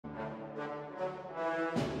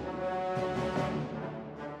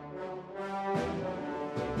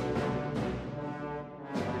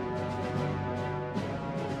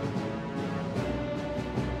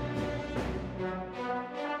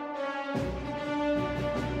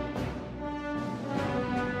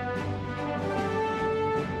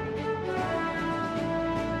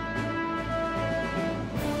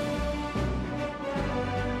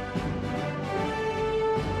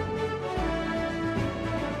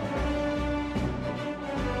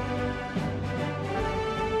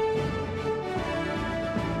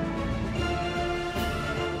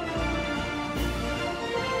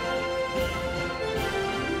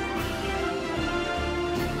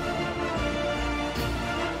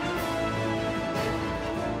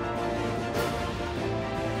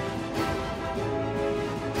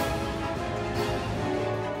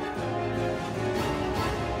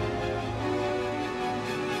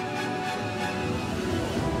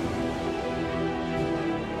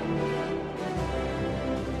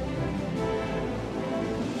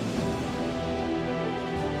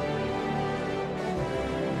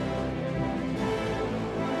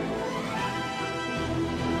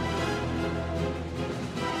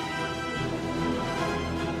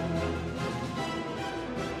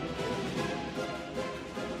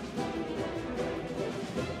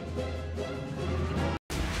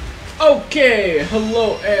Okay,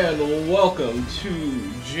 hello and welcome to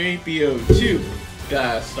GBO2.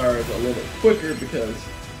 Got started a little quicker because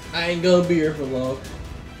I ain't gonna be here for long.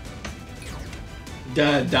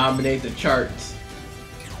 Dominate the charts.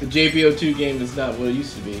 The GBO2 game is not what it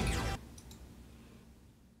used to be.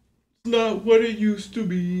 It's not what it used to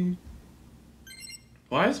be.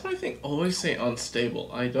 Why does my thing always say unstable?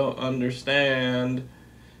 I don't understand.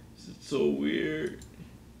 It's so weird.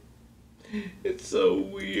 It's so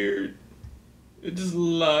weird. It just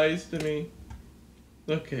lies to me.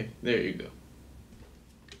 Okay, there you go.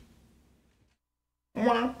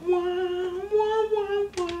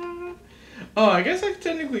 Oh, I guess I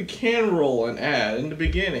technically can roll an ad in the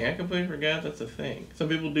beginning. I completely forgot that's a thing. Some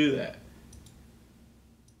people do that.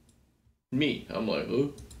 Me, I'm like,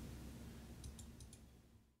 ooh.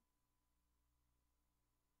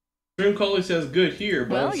 Stream Coley says good here,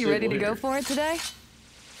 but well, you ready to go for it today?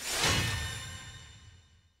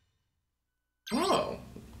 Oh.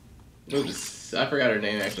 Oops, I forgot her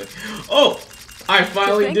name actually. Oh! I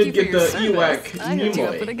finally did get the EWAC I hooked you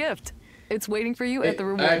up Nimoy. with a gift. It's waiting for you at the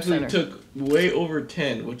reward actually center. took way over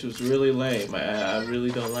 10, which was really lame. I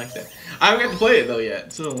really don't like that. I haven't got to play it though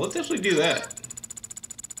yet, so let's actually do that.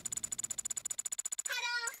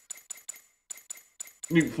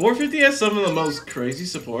 I mean, 450 has some of the most crazy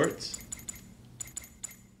supports.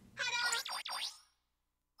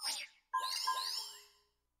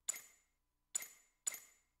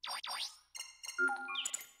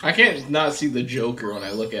 I can't not see the Joker when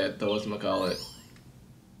I look at the whatchamacallit.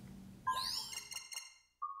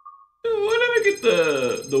 Why don't I get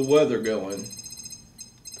the weather going?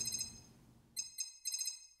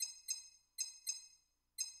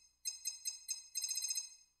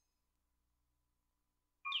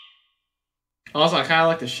 Also, I kind of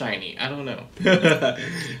like the shiny. I don't know.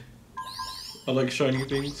 I like shiny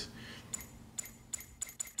things.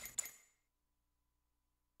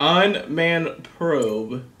 Unmanned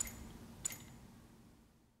probe.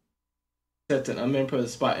 Sets an unmanned probe to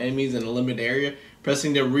spot enemies in a limited area.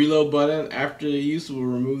 Pressing the reload button after the use will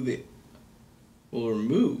remove the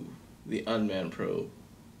unmanned probe.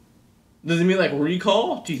 Does it mean like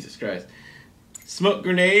recall? Jesus Christ. Smoke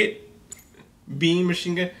grenade. Beam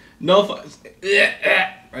machine gun. Nullifies.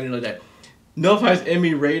 I didn't know that. Nullifies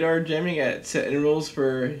enemy radar jamming at set intervals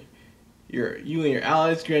for you and your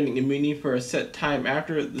allies, granting immunity for a set time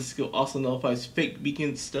after. The skill also nullifies fake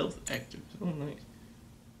beacon stealth active. Oh, nice.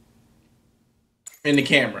 And the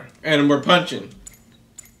camera. And we're punching.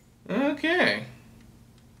 Okay.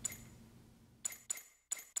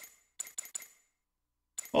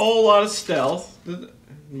 Whole lot of stealth.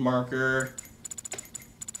 Marker.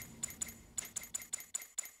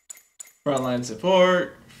 Frontline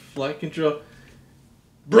support. Flight control.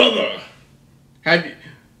 Brother!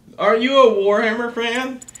 Are you a Warhammer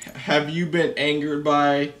fan? Have you been angered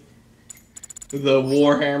by the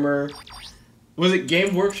Warhammer? Was it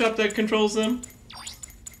Game Workshop that controls them?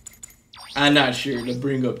 I'm not sure to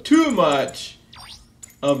bring up too much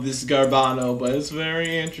of this Garbano, but it's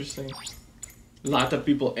very interesting. A lot of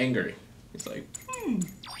people angry. It's like,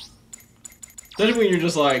 Especially when you're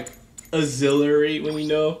just like auxiliary when you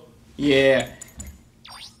know. Yeah.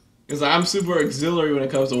 Because I'm super auxiliary when it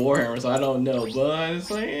comes to Warhammer, so I don't know. But it's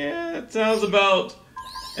like, yeah, it sounds about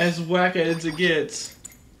as whack as it gets.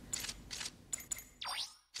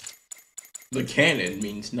 The canon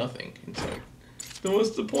means nothing. It's like, then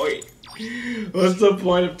what's the point? What's the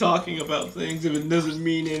point of talking about things if it doesn't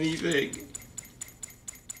mean anything?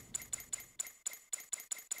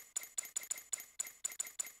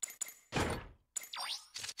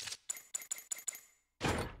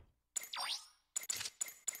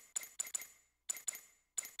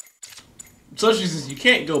 Especially since you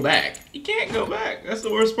can't go back. You can't go back. That's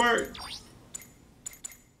the worst part.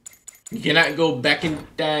 You cannot go back in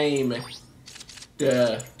time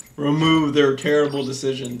to remove their terrible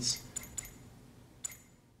decisions.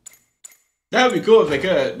 That would be cool if they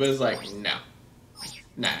could, but it's like, no.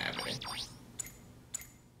 Not happening.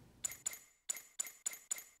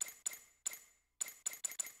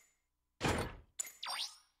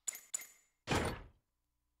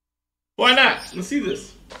 Why not? Let's see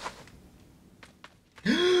this.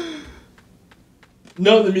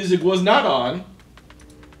 No, the music was not on.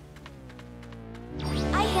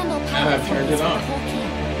 I handle And I've turned it on.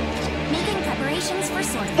 Making preparations for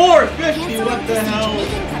sorting. 450, what the hell?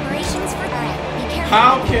 Making preparations for be careful.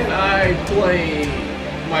 How can I play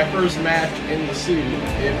my first match in the suit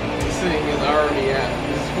if this thing is already at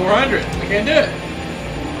this is 400? I can't do it.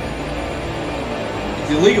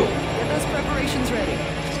 It's illegal. Get those preparations ready.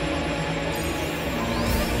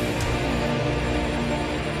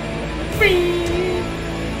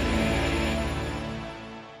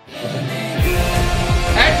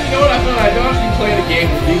 know what I found? I don't actually play the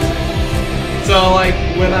game with music. So like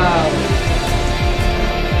when I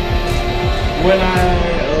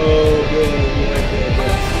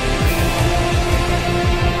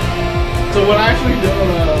so when I actually do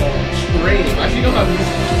stream, I actually don't have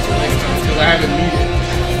music because I haven't needed.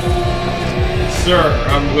 Sir,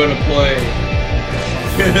 I'm gonna play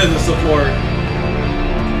the support.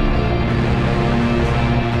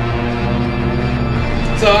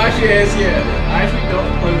 So actually, I actually don't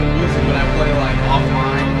play with music, but I play like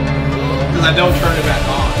offline because I don't turn it back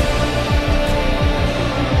on.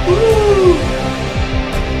 Woo!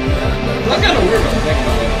 That's kind of weird when I think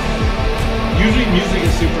about it. Usually, music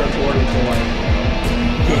is super important for like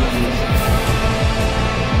games.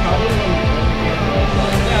 Probably when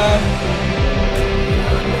like that.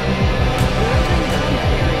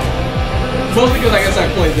 Mostly because I guess I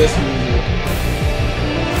play this music.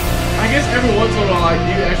 I guess every once in a while I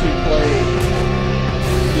do actually play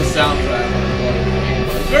the soundtrack when I'm playing the game,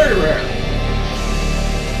 but it's very rare.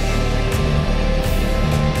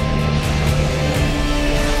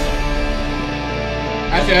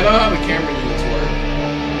 Actually, I don't know how the camera units work.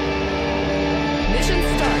 Mission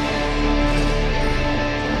start.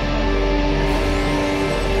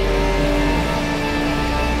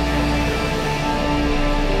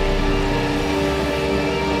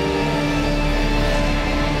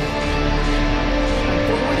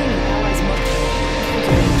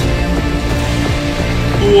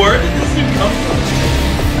 Where did this dude come from?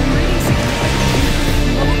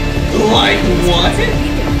 Like what?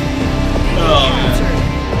 Oh man.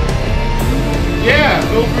 Yeah,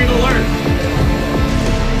 feel free to learn.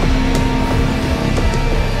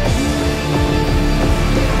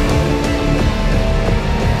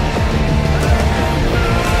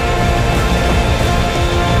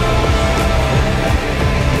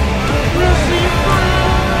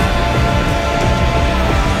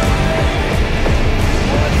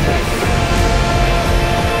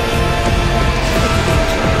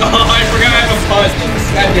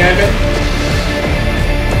 God damn it.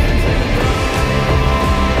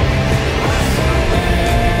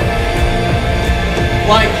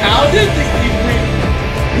 Like, how did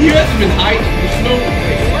he hasn't been hiding? There's no way.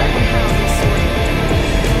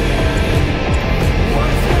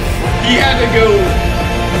 He had to go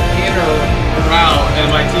in or out, and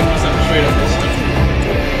my team must have straight up missed him.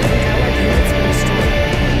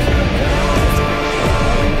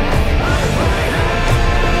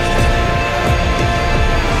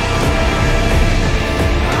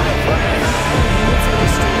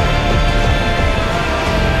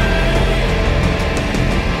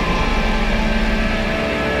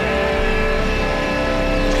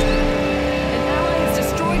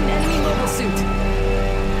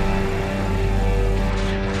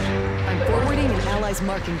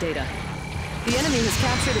 Marking data. The enemy has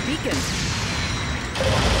captured a beacon.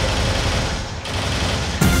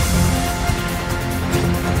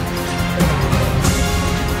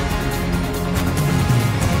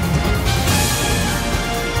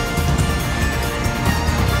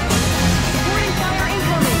 Supporting fire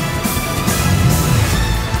incoming.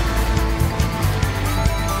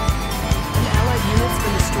 An allied unit's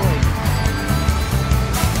been destroyed.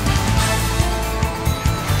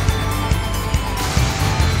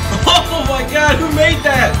 Oh my god, who made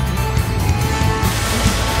that?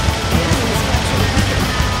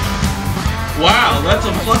 Wow, that's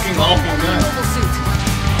a fucking awful gun.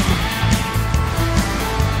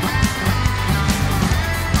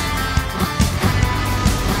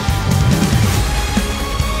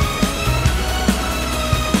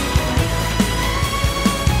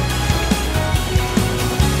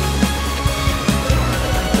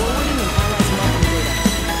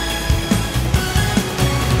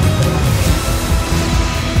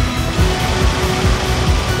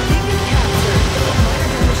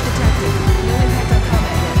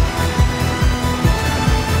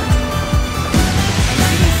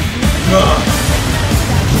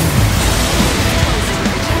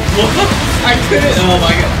 I couldn't. Oh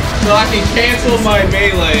my god. So I can cancel my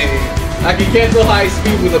melee. I can cancel high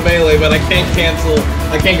speed with a melee, but I can't cancel.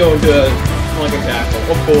 I can't go into a fucking tackle.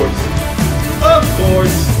 Of course. Of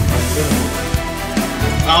course.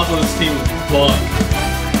 Also, this team is bugged.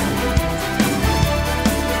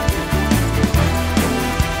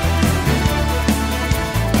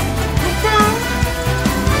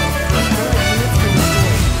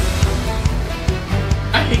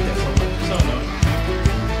 I hate that so much. So annoying.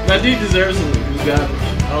 That dude deserves a lose damage.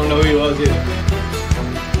 I don't know who he was either.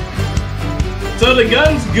 So the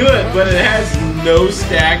gun's good, but it has no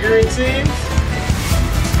stagger, it seems.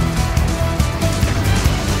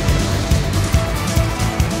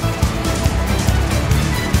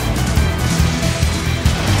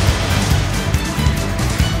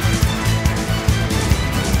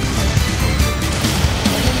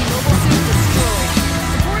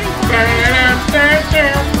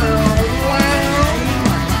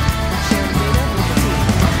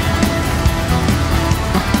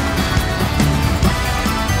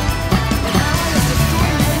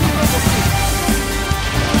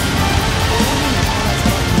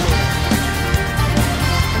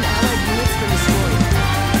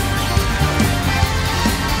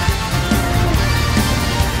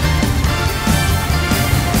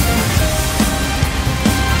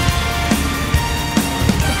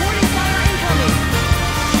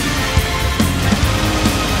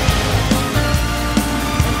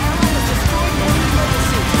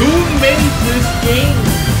 Who made this game?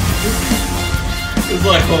 It's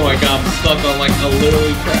like, oh my god, I'm stuck on like a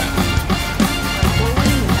literally trap.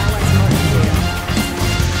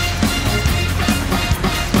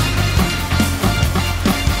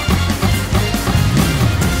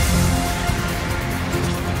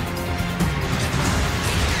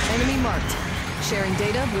 Enemy marked. Sharing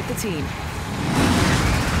data with the team.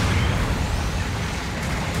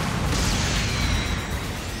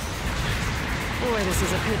 Boy, this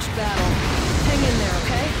is a pitched battle. Hang in there,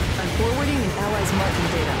 okay? I'm forwarding an ally's marking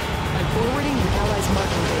data. I'm forwarding an ally's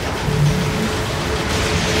marking data.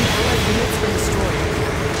 An allied unit's been destroyed.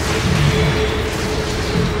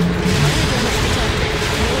 Minor damage detected.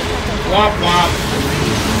 No impact on Womp womp.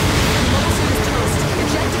 mobile suit is toast.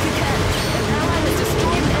 Eject if you can. An ally has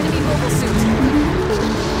destroyed an enemy mobile suit.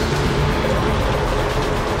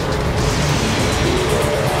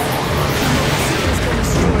 Mobile suit has been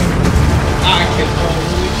destroyed. I can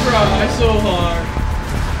only try so hard.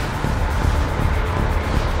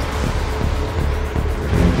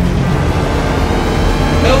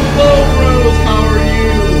 Hello, Rose. How are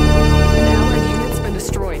you? An allied unit's been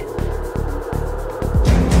destroyed.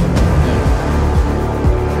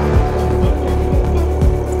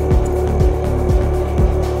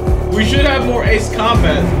 We should have more ace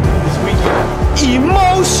combat this weekend.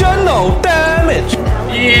 Emotional damage. An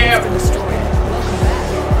allied Yeah. unit's been destroyed. Welcome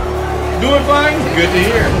back. Doing fine? Good to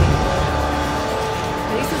hear.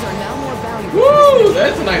 Bases are now more valuable. Woo!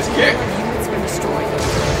 That's a nice kick. Allied unit's been destroyed.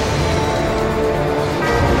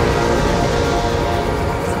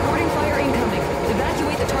 Supporting fire incoming.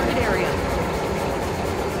 Evacuate the target area.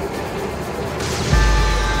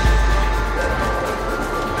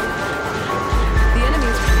 The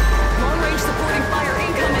enemy's long-range supporting fire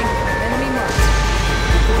incoming. Enemy marked.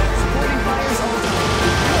 Supporting fires all time.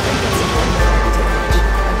 Supporting fire damage.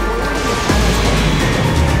 I'm forwarding an allies marking.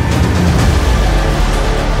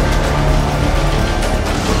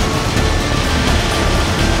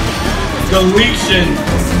 Deletion.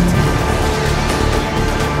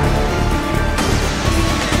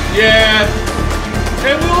 Yeah.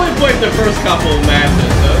 And we only played the first couple of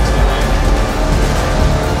matches, so it's fine.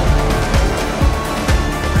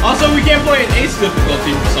 Also, we can't play in ace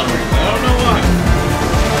difficulty for some reason. I don't know why.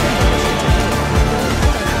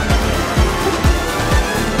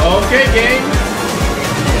 Okay, game.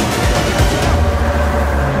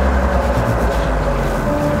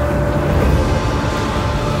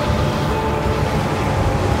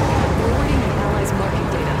 Forwarding an allies marking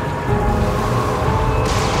data.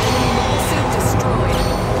 Enemy mobile suit destroyed.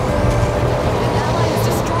 An ally has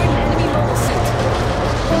destroyed an enemy mobile suit.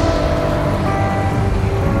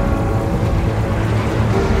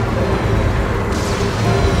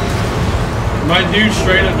 My dude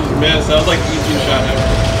straight up just missed. That was like the easiest shot ever.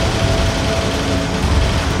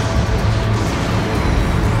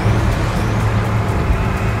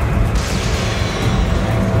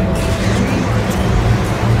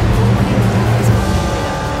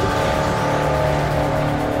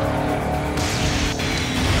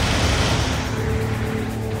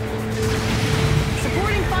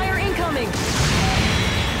 Supporting fire incoming.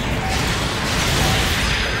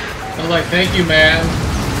 I was like, thank you, man. An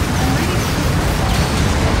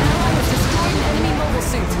ally has destroyed an enemy mobile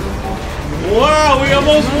suit. Wow, we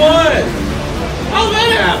almost won! How did that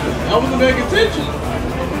happen? I wasn't paying attention.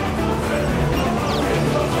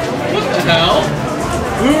 What the hell?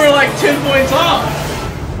 We were like 10 points off.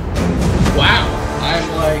 Wow. I'm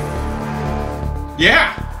like...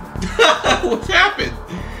 Yeah! What happened?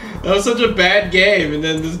 That was such a bad game, and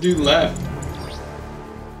then this dude left.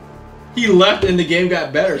 He left and the game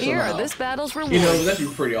got better Here somehow. are this battle's rewards. You know, it was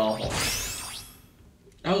actually pretty awful.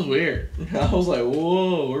 That was weird. I was like,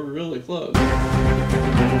 whoa, we're really close.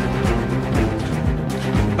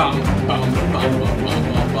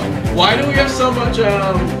 Why do we have so much,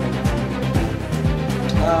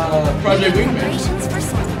 Project Wingman? Preparations for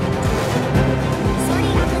sorting.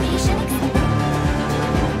 Sorting application accepted.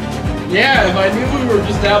 Yeah, if I knew we were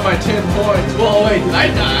just down by 10 points. Well, wait, did I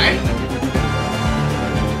die?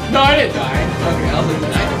 No, I didn't die. Okay, I was like,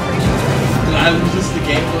 did I die? Did I lose this the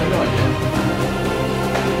game? Well, no, I didn't.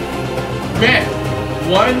 Man,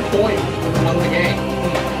 1 point won the game.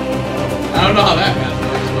 I don't know how that math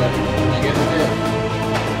works, but I guess it did.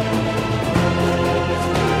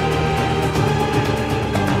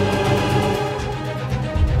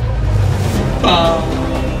 Bum.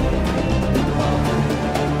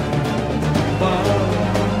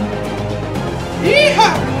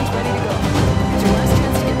 Yeehaw! Everyone's ready to go. It's your last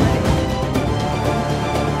chance to get ready.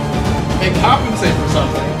 And compensate for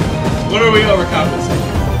something. What are we overcompensating?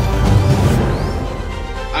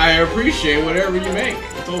 I appreciate whatever you make.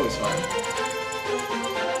 It's always fun.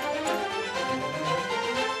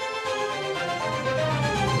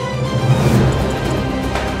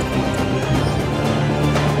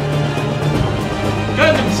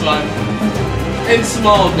 Gundam's fun. In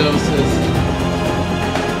small doses.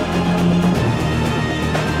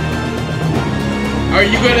 Are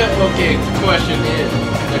you gonna, okay, the question is,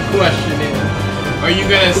 are you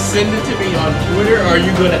gonna send it to me on Twitter, or are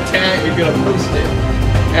you gonna tag, you're gonna post it,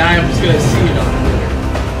 and I'm just gonna see it on Twitter?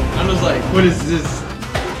 I'm just like, what is this?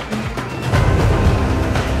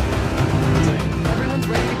 Everyone's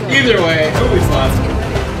ready to go. Either way, it'll be fun. Let's get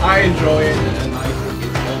ready. I enjoy it, and I think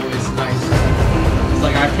it's always nice. It's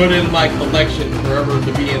like I put in my collection forever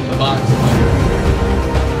to be in the box.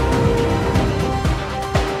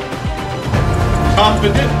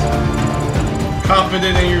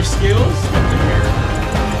 Confident in your skills?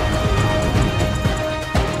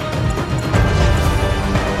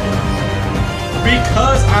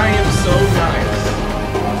 Because I am so nice,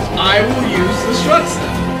 I will use the strut set.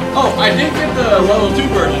 Oh, I did get the level 2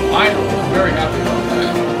 version finally. I'm very happy about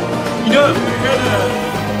that. You know,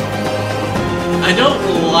 I don't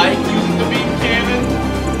like using the beam cannon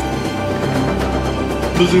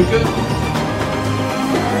bazooka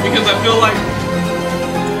because I feel like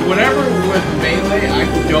whenever with melee,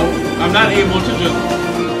 I'm not able to just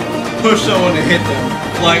push someone and hit them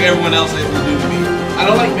like everyone else is able to do to me. I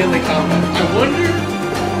don't like melee combat.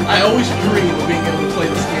 I always dream of being able to play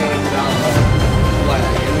this game without lag,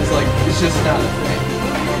 and it's like, it's just not a thing.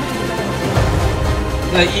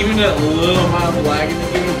 Like, even a little amount of lag in the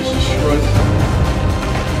game is just shrugged.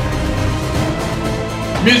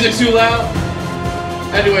 Music's too loud?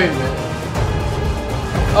 Anyway, a minute.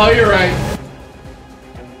 Oh, you're right.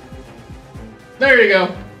 There you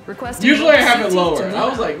go. Requesting Usually I have it CT lower. to And I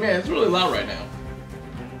was like, man, it's really loud right now.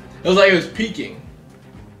 It was like it was peaking.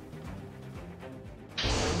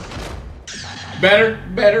 Better.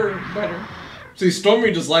 See,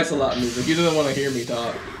 Stormy just likes a lot of music. He doesn't want to hear me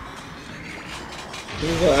talk.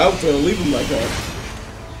 He's like, I was gonna leave him like that.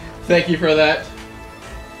 Thank you for that.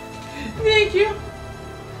 Thank you.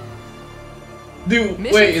 Dude,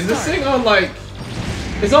 Mission wait, is this start. thing on like...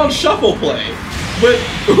 It's on shuffle play. But,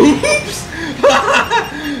 oops!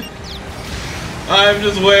 I'm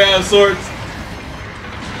just way out of sorts.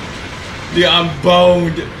 Dude, I'm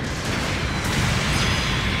boned.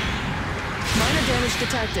 Minor damage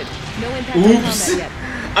detected. No impact on Oops. combat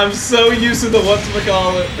yet. I'm so used to the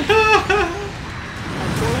whatchamacallit.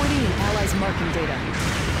 I'm forwarding an ally's marking data.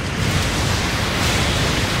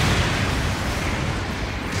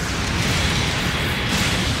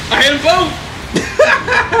 I hit them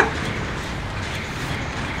both!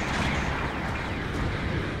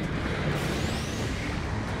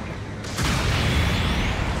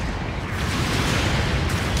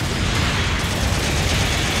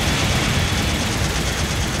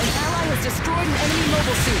 An ally has destroyed an enemy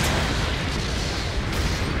mobile suit.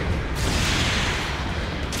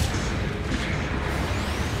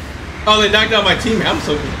 Oh, they knocked out my teammate. I'm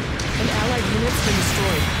so good. An allied unit's been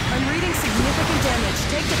destroyed. I'm reading significant damage.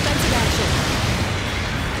 Take defensive action.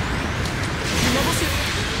 Your mobile suit.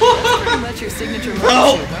 That's pretty much your signature mobile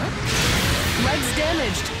Help. suit, huh? Legs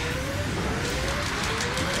damaged.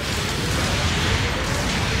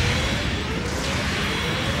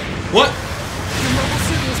 What? Your mobile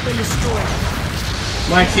suit has been destroyed.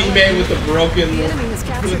 My teammate with the broken The enemy has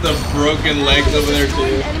captured legs over there destroyed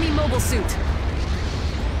an too. enemy mobile suit.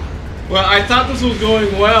 Well, I thought this was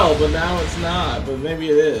going well, but now it's not. But maybe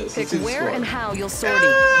it is. Pick Let's see the where score. and how you'll sortie.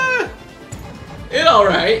 Ah, it all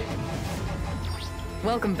right.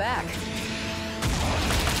 Welcome back.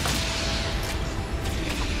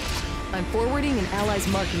 I'm forwarding an ally's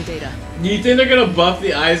marking data. Do you think they're gonna buff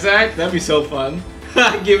the Isaac? That'd be so fun.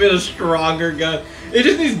 Give it a stronger gun. It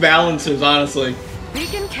just needs balancers, honestly.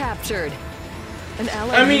 Beacon captured. An I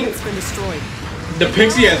allied mean- unit's been destroyed. The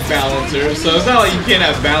Pixie has balancers, so it's not like you can't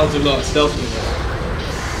have balancers on a stealth unit.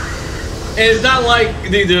 And it's not like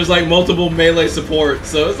there's like multiple melee support,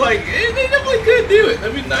 so it's like they definitely could do it.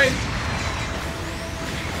 That'd be nice.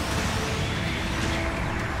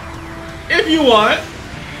 If you want.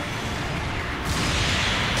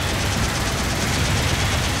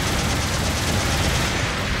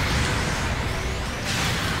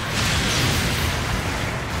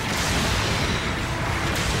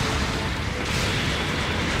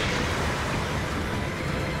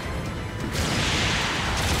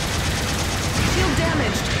 Shield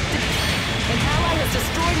damaged. An ally has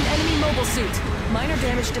destroyed an enemy mobile suit. Minor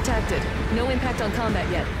damage detected. No impact on combat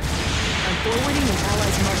yet. I'm forwarding an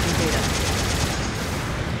ally's marking data.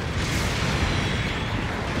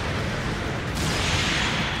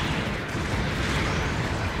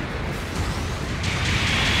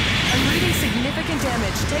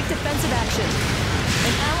 Take defensive action.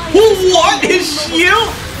 An ally has What? destroyed His enemy shield?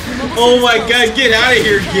 mobile suit. Your mobile Oh suit my is god, close. get out of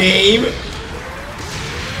here, game!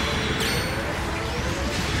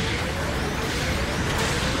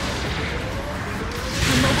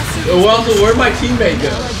 Your mobile suit Well, has also, been where'd my destroyed. teammate An go?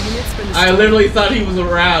 allied unit's been I destroyed. literally thought he was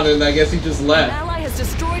around, and I guess he just An left. ally has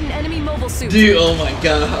destroyed an enemy mobile suit. Dude, oh my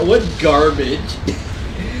god, what garbage.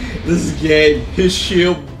 This game, his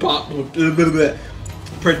shield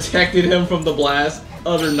protected him from the blast.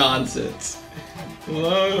 Utter nonsense.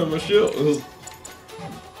 Oh, my shield.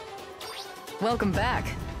 Welcome back.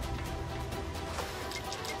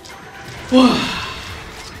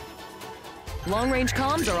 Long-range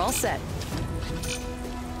comms are all set.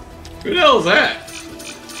 Who the hell is that?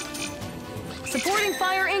 Supporting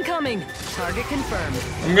fire incoming. Target confirmed.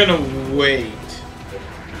 I'm gonna wait.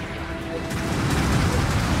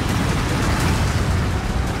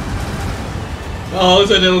 Oh,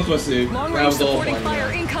 looks like that looks my suit. That Long-range was all supporting fine.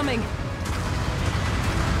 fire incoming.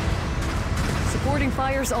 Supporting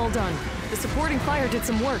fire's all done. The supporting fire did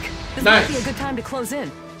some work. This Nice. might be a good time to close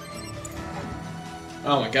in.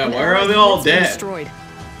 Oh my god, An why are allied they all unit's been dead? Destroyed.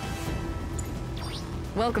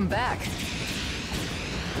 Welcome back.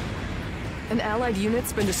 An allied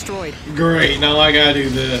unit's been destroyed. Great, now I gotta do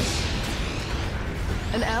this.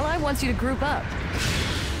 An ally wants you to group up.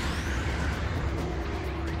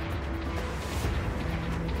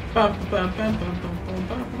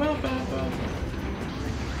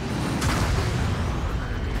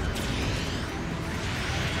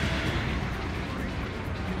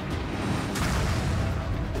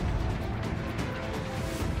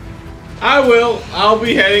 I will. I'll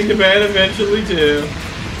be heading to bed eventually too.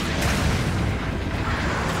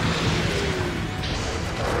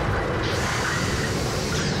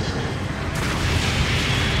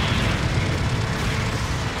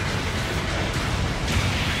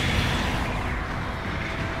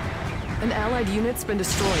 An allied unit's been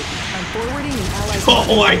destroyed. I'm forwarding an allied.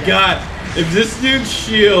 Oh my god. If this dude's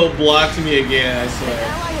shield blocks me again, I An swear.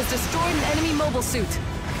 ally has destroyed an enemy mobile suit.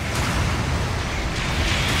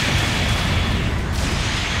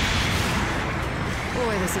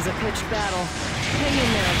 Boy, this is a pitched battle. Hang in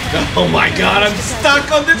there, okay? Oh my god, I'm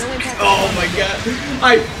stuck on this. No impact Oh on my god.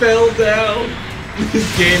 I fell down. This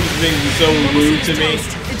game is being so Mobile rude suit to is me.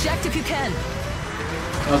 toast. Eject if you can.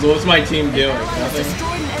 Also, what's my team An doing? ally has Nothing?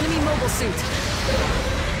 destroyed an enemy mobile suit.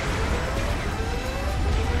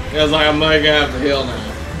 I was like, I'm not gonna have to heal now.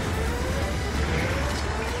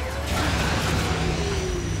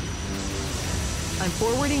 I'm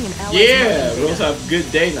forwarding an allied. Yeah, we also have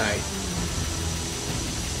good day night.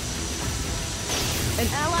 An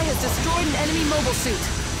ally has destroyed an enemy mobile suit.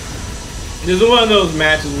 This is one of those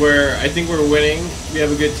matches where I think we're winning. We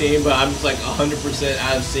have a good team, but I'm just like 100%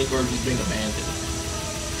 out of sync or just being abandoned.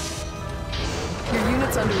 Your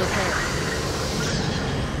unit's under repair.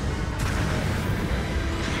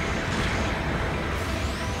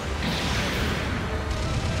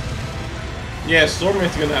 Yeah,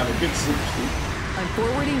 Stormman's gonna have a good sleep. I'm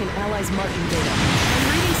forwarding an ally's marking data. I'm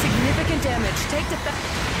reading significant damage. Take defense.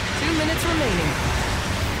 2 minutes remaining.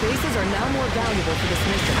 Bases are now more valuable for this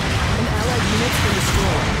mission. An allied unit's been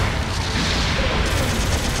destroyed.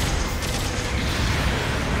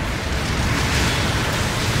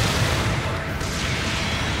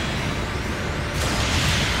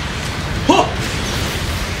 Huh!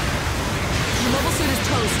 The mobile suit is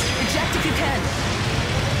toast. Eject if you can.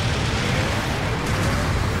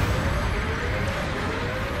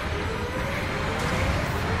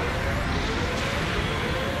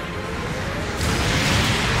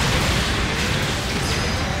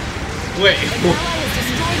 Wait. An ally has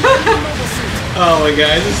destroyed an enemy mobile suit. Oh my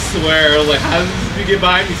god, I just swear. I was like, how does this dude get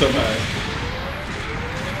behind me so fast?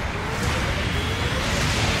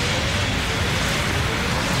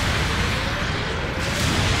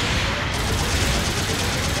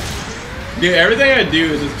 Dude, everything I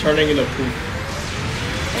do is just turning into poop.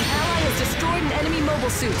 An ally has destroyed an enemy mobile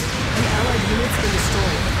suit. An allied unit's been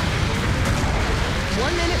destroyed.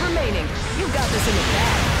 1 minute remaining. You've got this in the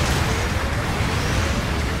bag.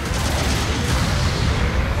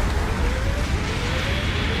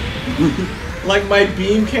 Like my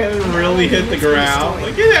beam cannon really hit the ground.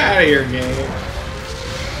 Like, get out of here, game.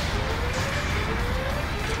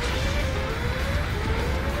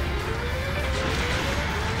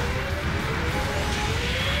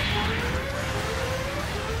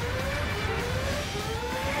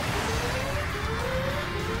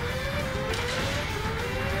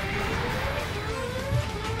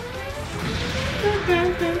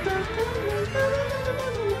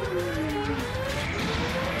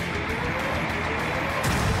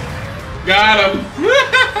 Got him.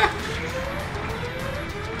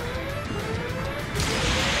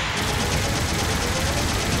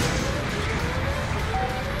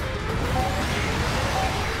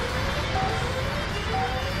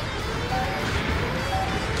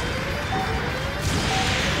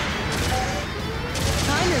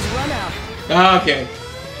 Okay.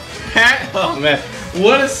 Oh man, it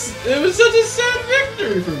was such a sad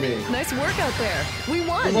victory for me. Nice work out there. We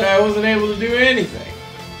won. I wasn't able to do anything.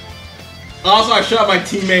 Also, I shot my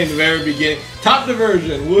teammate in the very beginning. Top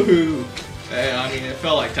diversion, woohoo! I mean, it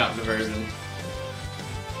felt like top diversion.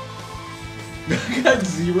 I got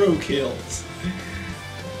 0 kills.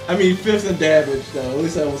 I mean, 5th in damage though. At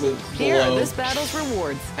least I wasn't Here are below this battle's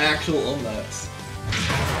rewards. actual nuts.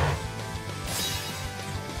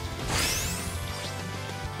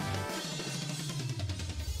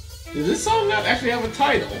 Does this song not actually have a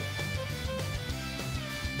title?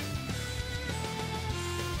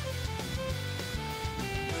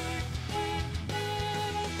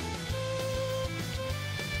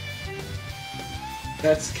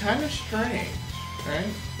 That's kind of strange, right?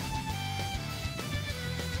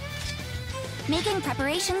 Making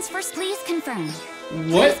preparations first, please confirm.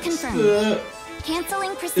 What's confirm. the...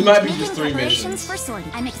 Canceling procedure. It might be Making just 3 preparations missions. for sortie.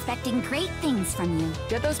 I'm expecting great things from you.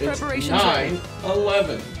 Get those It's preparations ready.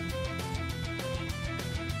 9/11.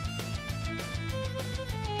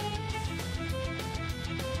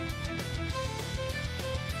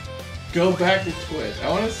 Go back to Twitch. I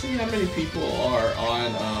want to see how many people are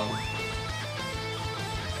on,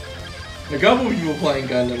 a couple people playing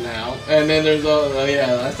Gundam now. And then there's,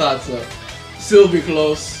 yeah, I thought so. Sylvie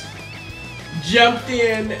Close jumped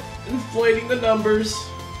in, inflating the numbers.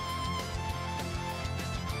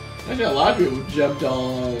 Actually, a lot of people jumped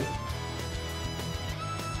on.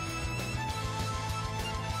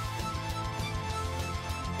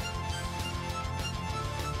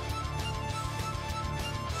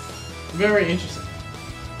 Very interesting.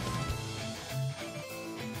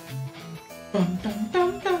 Bum, dum,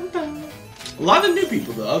 dum, dum, dum. A lot of new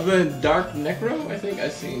people though, other than Dark Necro, I think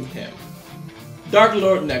I've seen him. Dark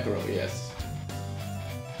Lord Necro, yes.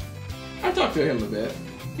 I talked to him a bit.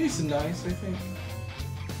 He's nice, I think.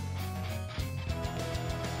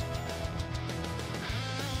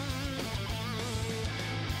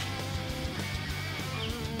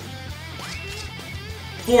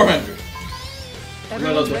 $400.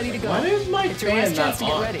 Everyone's ready to go. Why is my It's your fan last chance not to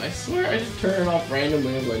get on? ready. I swear I just turn it off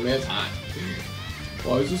randomly. I'm like, man, it's hot.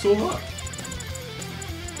 Why is it so hot?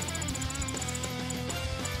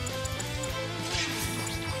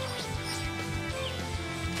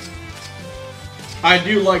 I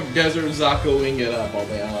do like Desert Zakoing it up, I'll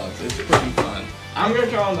be honest. It's pretty fun. I'm gonna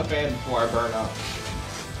turn on the fan before I burn up.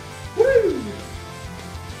 Woo!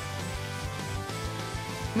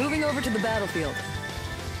 Moving over to the battlefield.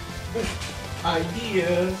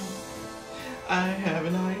 Idea. I have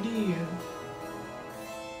an idea.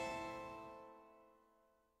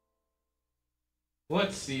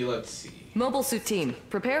 Let's see. Mobile suit team,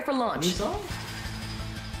 prepare for New launch. song?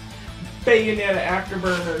 Bayonetta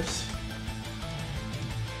Afterburners.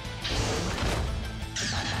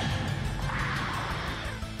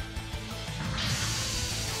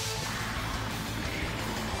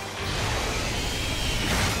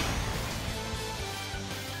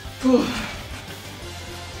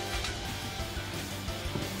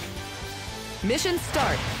 Mission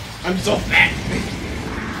start. I'm so fat.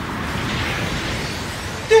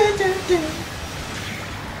 Dun, dun, dun.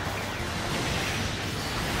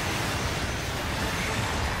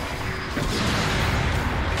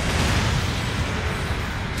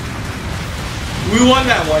 We won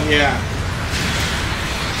that one, yeah.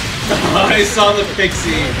 I saw the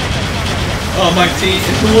pixie. Oh, my team.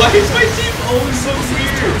 Why is my team always so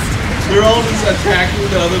weird? They're all just attacking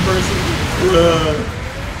the other person.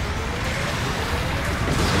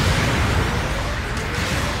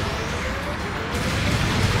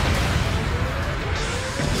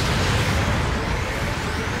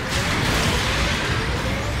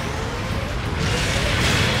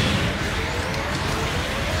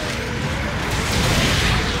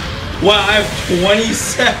 Wow, I have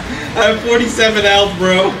 27. I have 47 health,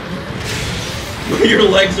 bro. Your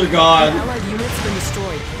legs are gone. Allied units been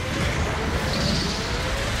destroyed.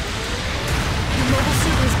 Your mobile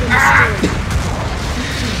suit has been destroyed.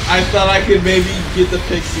 I thought I could maybe get the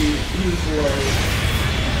pixie. He was low.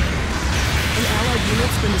 An allied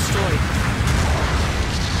unit's been destroyed.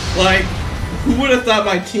 Like, who would have thought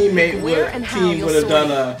my teammate Where and how would you'll have done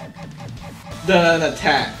sort an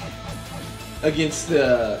attack against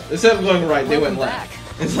the, instead of going right, they Welcome went back.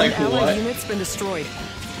 left. It's like, An allied what? unit's been destroyed.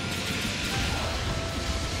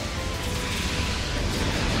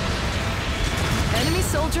 Enemy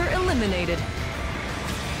soldier eliminated.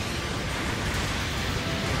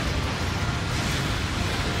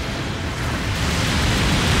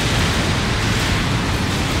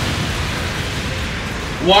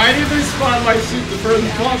 Why did they spawn my suit the furthest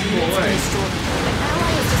An allied possible unit's been away? destroyed. An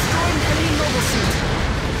ally has destroyed an enemy mobile suit.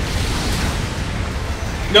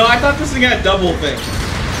 No, I thought this thing had double thing.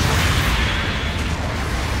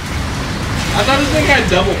 I thought this thing had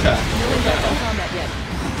double tap. No impact on combat yet.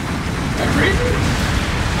 Is that crazy?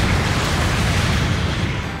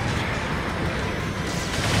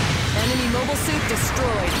 Enemy mobile suit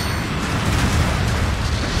destroyed.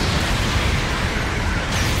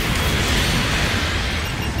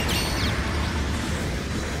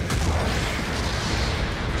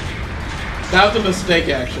 That was a mistake,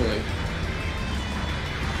 actually.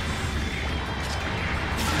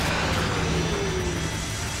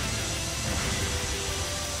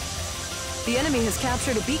 The enemy has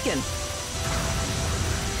captured a beacon.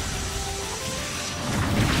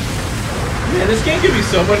 Man, this game could be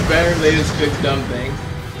so much better if they just fix dumb things.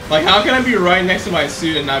 Like, how can I be right next to my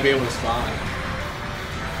suit and not be able to spawn?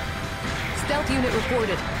 Stealth unit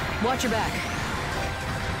reported. Watch your back.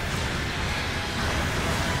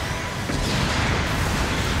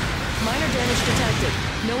 Minor damage detected.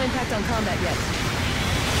 No impact on combat yet.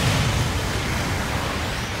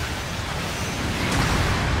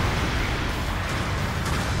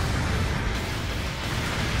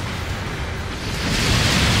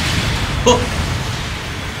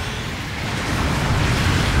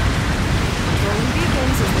 Throwing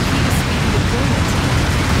beacons is the key to speedy deployment.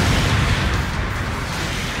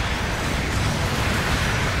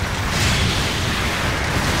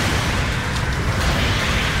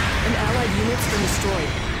 An allied unit's been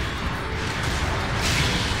destroyed.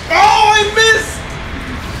 Oh, I missed!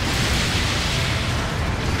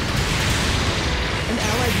 An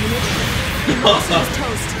allied unit is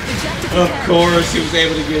toast. Eject if you Of can. course, he was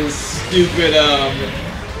able to get his stupid, Your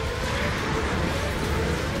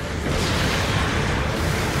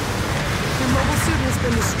mobile suit has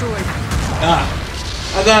been destroyed. I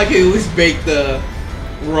thought I could at least bait the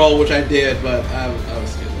roll, which I did, but I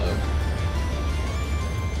was too low.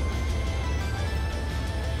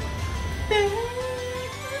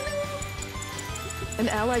 An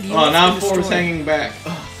allied unit. Oh, now Ford's hanging back.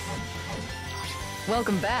 Ugh.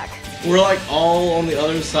 Welcome back. We're like all on the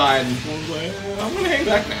other side, and Ford's like, I'm gonna hang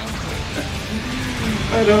back now.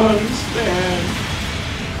 I don't understand.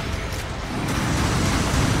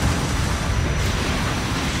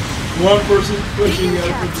 One person pushing, the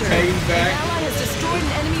other person's hanging An back. ally has destroyed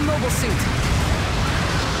an enemy mobile suit.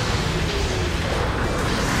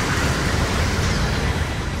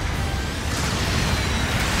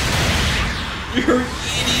 You're an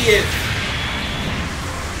idiot.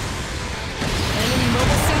 Enemy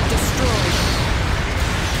mobile suit destroyed.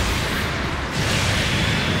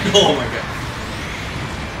 Oh my god.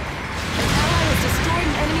 An ally has destroyed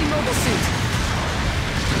an enemy mobile suit.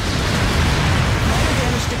 Minor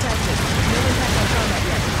damage detected. No impact on combat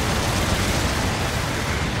yet.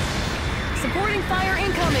 Supporting fire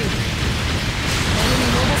incoming. Enemy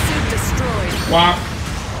mobile suit destroyed. Wow.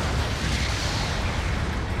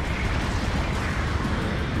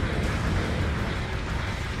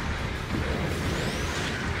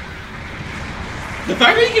 The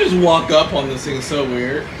fact that you can just walk up on this thing is so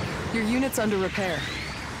weird. Your unit's under repair.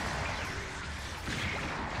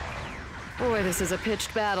 Boy, this is a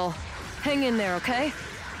pitched battle. Hang in there, okay?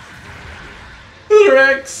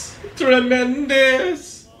 Rex,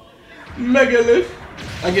 tremendous, megalith.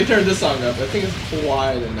 I can turn this song up. I think it's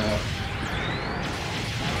quiet enough.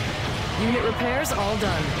 Unit repairs all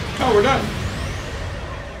done. Oh, we're done.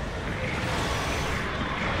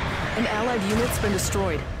 An allied unit's been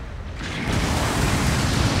destroyed.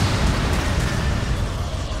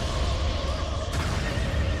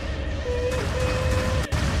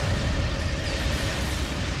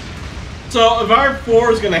 So if our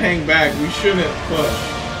 4 is gonna hang back, we shouldn't push.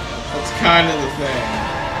 That's kind of the thing.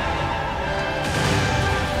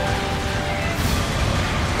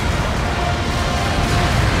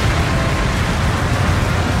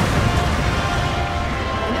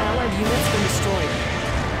 An allied unit's been destroyed.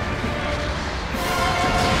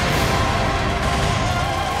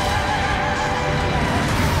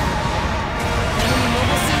 Enemy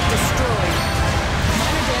mobile suit destroyed.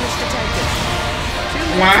 Minor damage detected. Two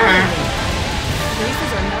units Wow. remaining.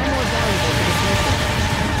 Bases are now more valuable to this mission.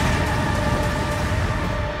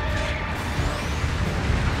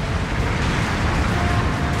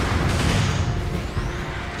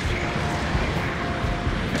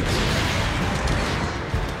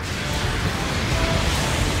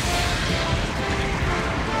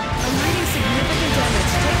 I'm reading significant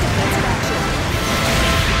damage. Take defensive action.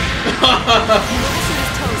 Mobile suit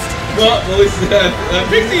is toast. Well, at least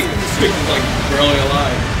Pixie's like barely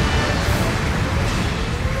alive.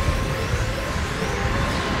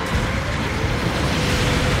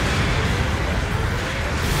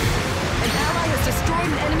 An ally has destroyed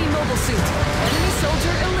an enemy mobile suit. Enemy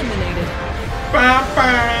soldier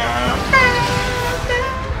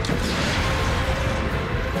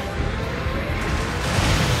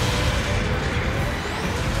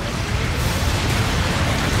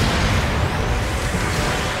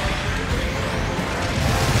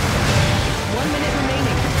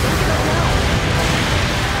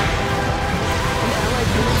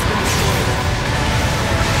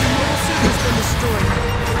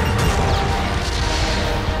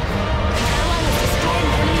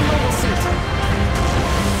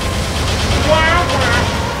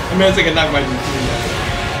minutes I can knock my team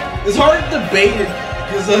down. It's hard to debate it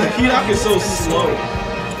because Hinoc is so slow.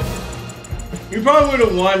 We probably would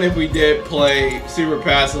have won if we did play super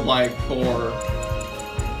passive like for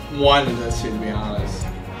one in this, to be honest.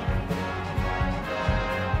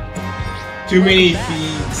 Too many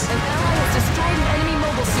feeds. An ally has destroyed an enemy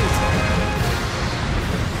mobile suit.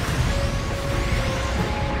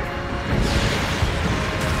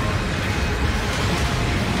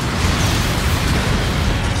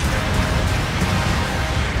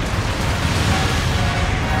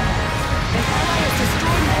 An ally has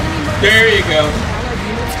destroyed an enemy mobile suit. There you go. An allied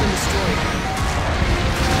unit's been destroyed.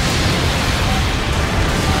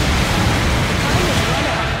 Time has run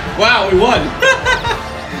out. Wow, we won.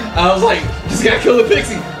 I was like, just gotta kill the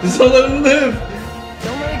pixie. Just don't let him live.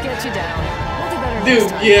 Don't let it get you down. We'll do better Dude,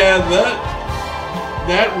 next time. yeah,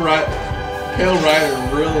 that Pale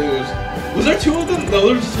Rider really was. Was there two of them? No,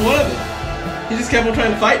 there was just one of them. He just kept on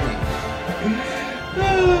trying to fight me.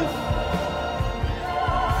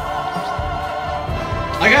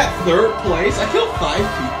 I got 3rd place. I killed 5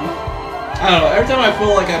 people. I don't know. Every time I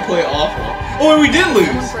feel like I play awful. Oh, and we did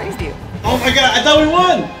Someone lose. praised you. Oh my god! I thought we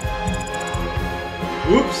won.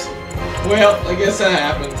 Oops. Well, I guess that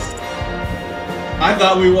happens. I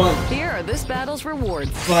thought we won. Here are this battle's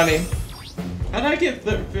rewards. Funny. How did I get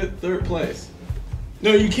 3rd place?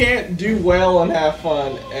 No, you can't do well and have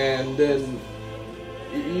fun, and then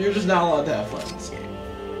you're just not allowed to have fun in this game.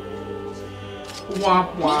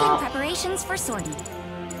 Womp Making womp. preparations for sortie.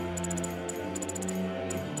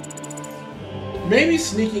 Maybe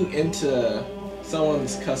sneaking into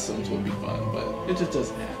someone's customs would be fun, but it just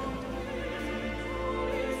doesn't happen.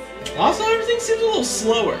 Also, everything seems a little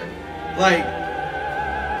slower. Like,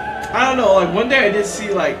 I don't know, like one day I did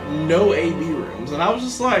see like no AB rooms, and I was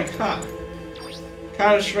just like, huh,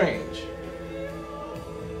 kind of strange.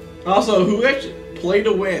 Also, who actually play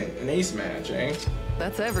to win an ace match, eh?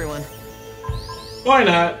 That's everyone. Why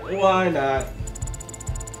not? Why not?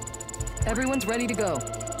 Everyone's ready to go.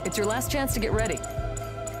 It's your last chance to get ready.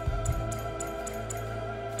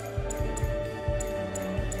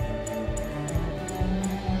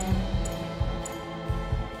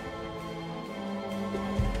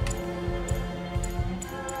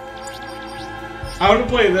 I want to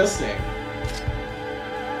play this thing.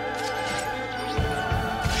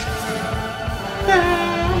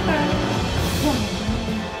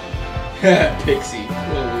 Pixie,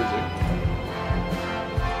 what a loser.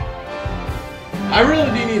 I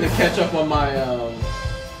really do need to catch up on my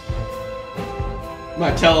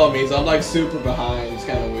my telemes. I'm like super behind. It's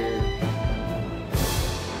kind of weird.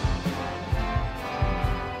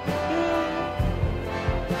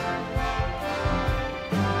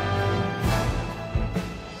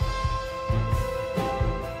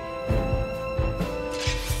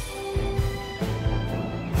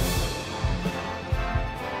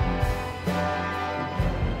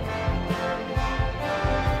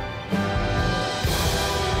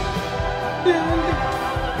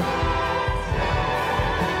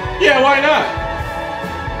 Yeah, why not?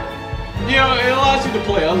 You know, it allows you to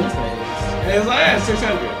play other things. And it's like, yeah,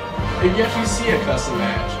 600. If you actually see a custom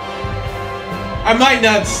match. I might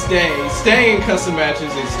not stay. Staying in custom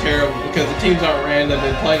matches is terrible because the teams aren't random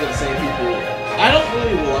and playing with the same people. I don't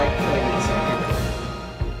really like playing with the same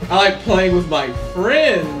people. I like playing with my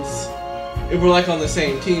friends if we're like on the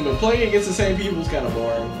same team, but playing against the same people is kind of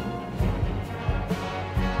boring.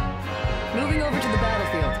 Moving over to the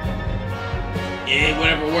battlefield. Yeah,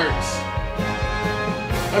 whatever works.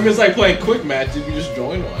 I mean, it's like playing quick match if you just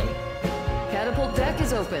join one. Catapult deck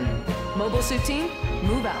is open. Mobile suit team,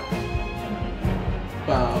 move out.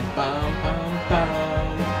 Bum, bum, bum,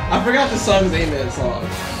 bum. I forgot the song's name of that song.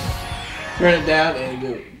 Turn it down and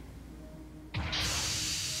go.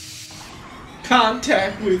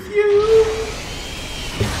 Contact with you.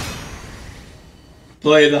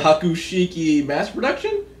 Play the Hakushiki mass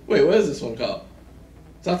production? Wait, what is this one called?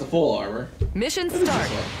 It's not the full armor. Mission What is start.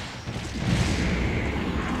 this one?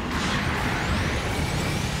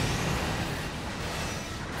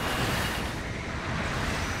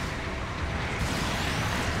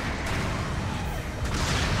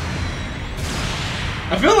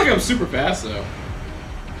 I feel like I'm super fast though.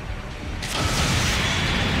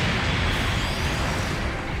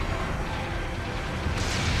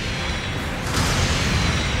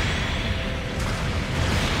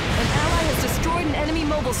 An ally has destroyed an enemy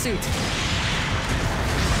mobile suit.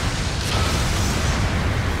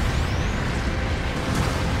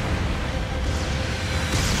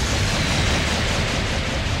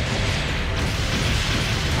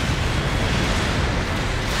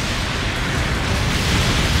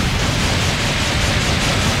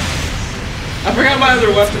 I forgot my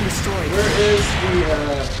other weapons. destroyed. Where is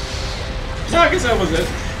the, No, I guess that was it.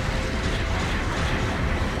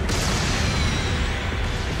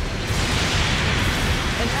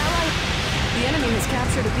 An ally... The enemy has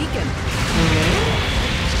captured a beacon.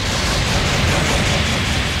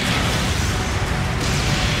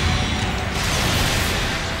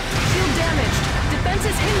 Shield damaged. Defense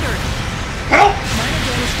is hindered. Help! Minor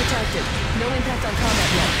damage detected. No impact on combat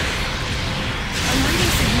yet. I'm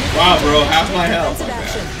reading significant... Wow, bro, half Take my health defensive like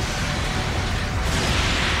action. that.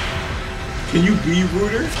 Can you be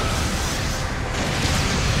ruder?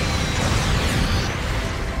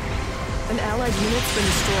 An allied unit's been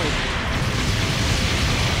destroyed.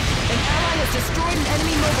 An ally has destroyed an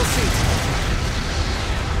enemy mobile suit.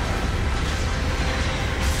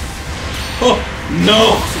 Oh, no!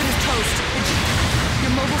 Mobile suit is toast.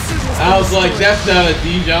 Your mobile suit has I been was like, destroyed. that's not a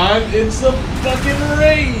Dijon, it's a fucking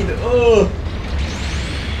raid! Ugh.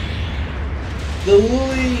 The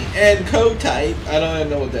Lily and Co type, I don't even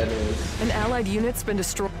know what that is. An allied unit's been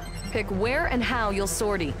destroyed. Pick where and how you'll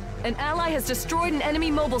sortie. An ally has destroyed an enemy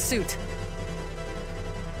mobile suit.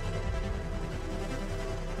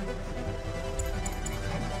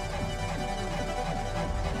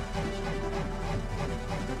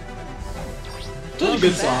 Such a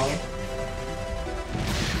good song.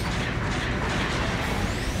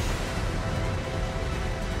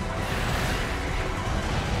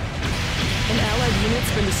 An allied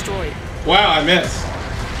unit's been destroyed. Wow, I missed.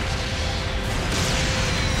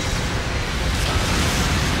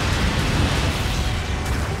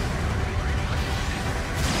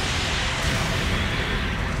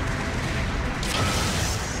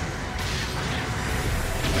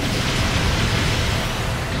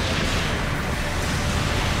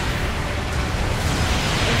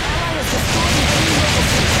 An ally has destroyed an enemy mobile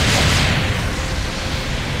suit.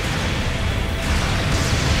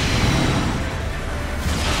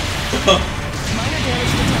 Minor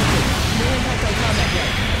damage detected. No impact on combat yet.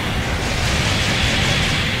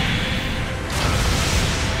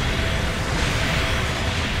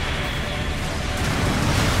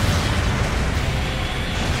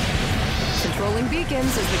 Controlling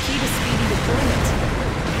beacons is the key to speedy deployment.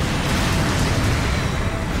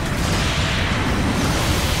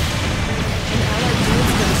 An allied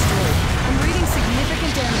unit's been destroyed. I'm reading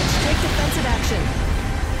significant damage. Take defensive action.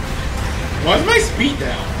 Why is my speed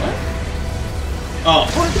down? What? Oh.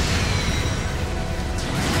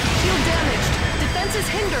 Shield damaged. Defense is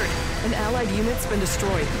hindered. An allied unit's been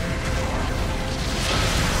destroyed.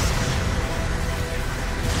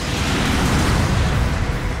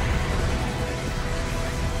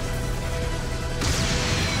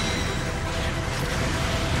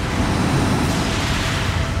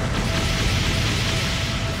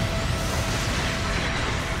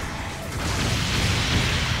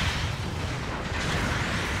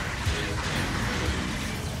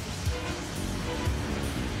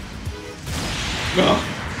 Ugh.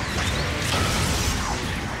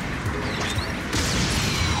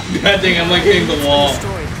 God dang, I'm like hitting the wall.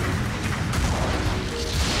 Destroyed.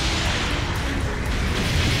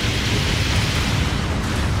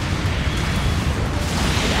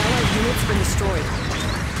 An allied unit's been destroyed.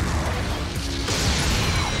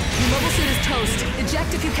 Your mobile suit is toast.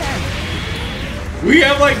 Eject if you can. We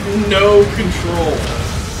have like no control.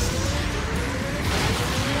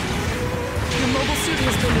 Your mobile suit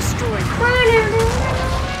has been destroyed.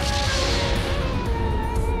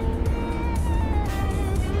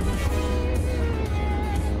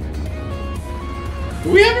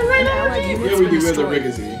 Do we have a raid An allied already? unit's Yeah, we been do with the destroyed.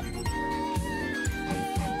 Rigazine.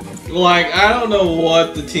 Like, I don't know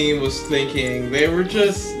what the team was thinking. They were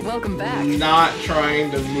just Welcome back. not trying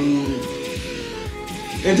to move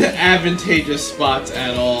into advantageous spots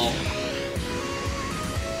at all.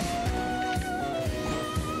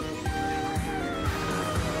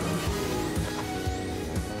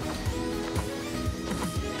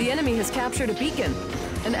 The enemy has captured a beacon.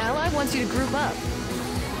 An ally wants you to group up.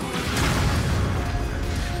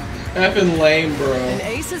 Effing lame, bro. An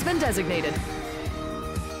ace has been designated.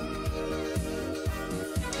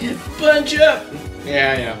 Bunch up!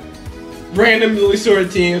 Yeah, yeah. Randomly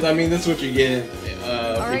sorted teams, I mean, that's what you get.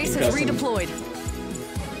 Our ace has redeployed.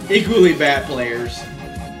 Equally bad players.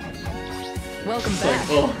 Welcome It's back.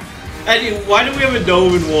 like, oh. And why do we have a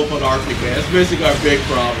Doven Wolf on Arctic Man? That's basically our big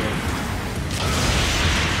problem.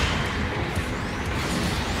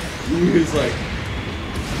 He's like,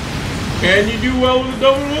 can you do well with a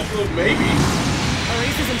Doven Wolf? Well, maybe. Our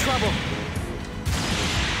ace is in trouble.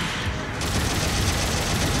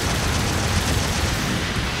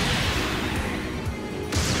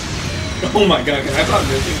 Oh my god, can I stop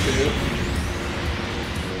missing too?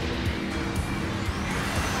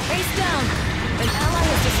 is down. An ally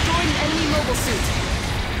has destroyed an enemy mobile suit.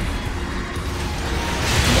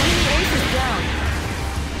 The enemy ace is down.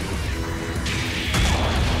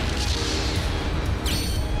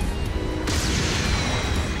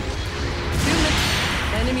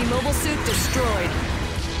 Enemy mobile suit destroyed.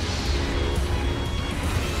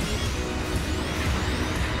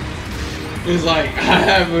 It's like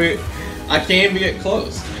I can't even get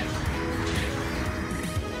close.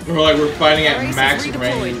 We're fighting Our at ace max is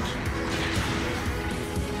redeployed. range.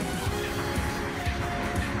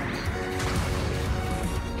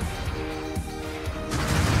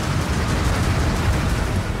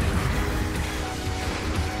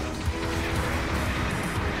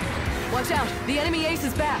 Watch out! The enemy ace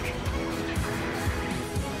is back.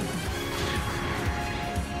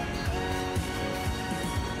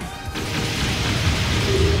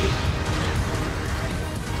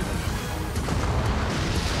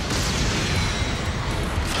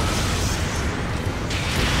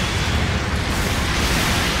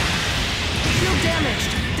 Shield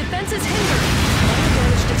damaged. Defenses hindered. Minor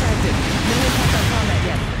damage detected. No impact on combat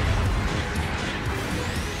yet.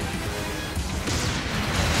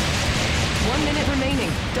 1 minute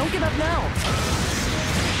remaining. Don't give up now.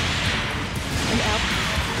 And out.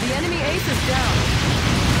 The enemy ace is down.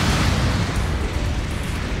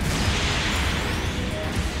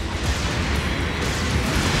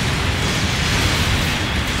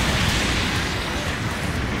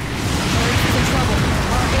 Our ace is in trouble.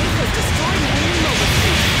 Our ace has destroyed an enemy mobile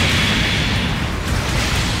suit.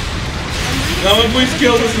 I'm reading Someone please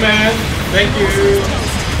kill this man. Thank you. toast.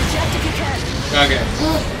 Eject if you can. Okay.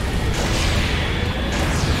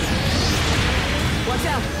 Watch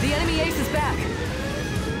out! The enemy ace is back!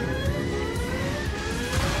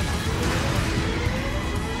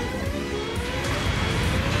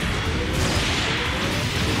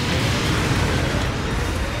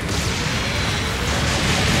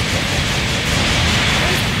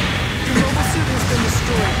 Your mobile suit has been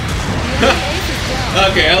destroyed. The enemy ace is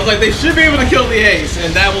down. Okay, I was like, they should be able to kill the ace,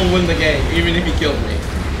 and that will win the game, even if he killed me.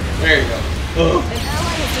 There you go. Ugh. An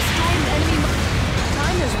ally has destroyed an enemy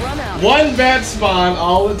time has run out. One bad spawn,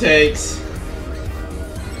 all it takes.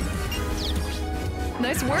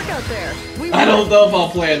 Nice work out there. We I don't won. know if I'll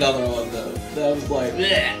play another one though. That was like,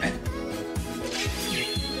 bleh.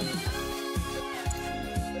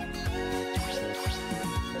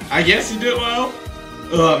 I guess you did well.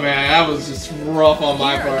 Oh man, that was just rough on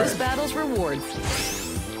my Here are part. this battle's rewards.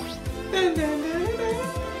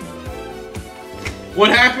 What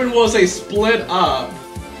happened was they split up,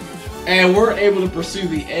 and we're able to pursue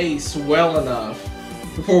the ace well enough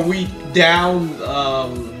before we downed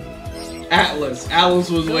Atlas. Atlas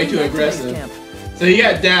was way Going too back to aggressive. base camp. So he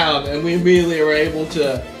got down, and we immediately were able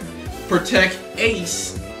to protect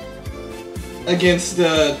Ace against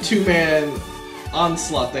the two-man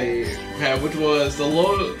onslaught they had, which was the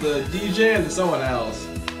DJ and someone else.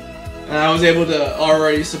 And I was able to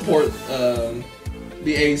already support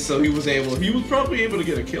the Ace, so he was probably able to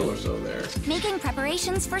get a kill or so there. Making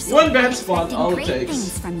preparations for One bad spot, expecting all it great takes.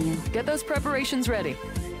 things from you. Get those preparations ready.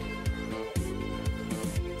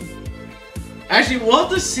 Actually, we'll have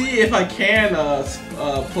to see if I can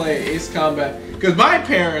play Ace Combat, because my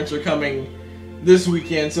parents are coming this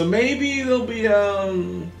weekend, so maybe they'll be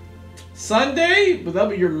Sunday, but that'll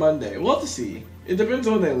be your Monday. We'll have to see. It depends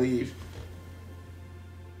on when they leave.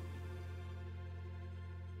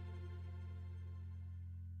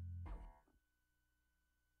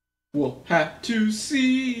 We'll have to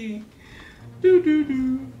see. Do do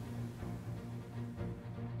do.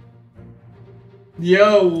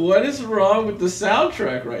 Yo, what is wrong with the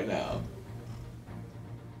soundtrack right now?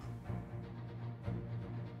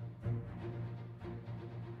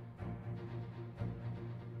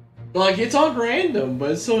 Like, it's on random,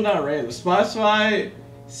 but it's still not random. Spotify's,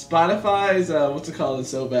 what's it called, it's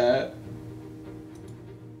so bad.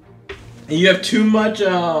 And you have too much,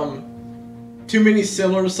 too many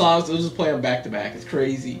similar songs, they'll just play them back to back. It's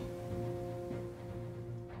crazy.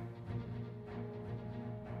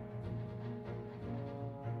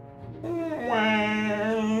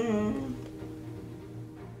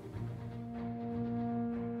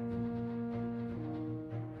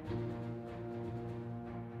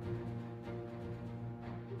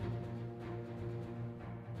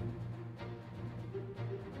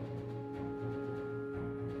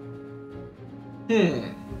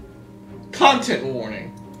 Content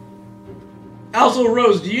warning. Also,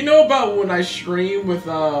 Rose, do you know about when I stream with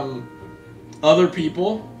other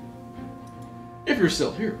people? If you're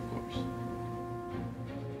still here, of course.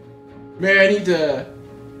 Man, I need to.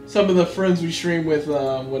 Some of the friends we stream with,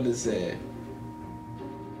 what is it?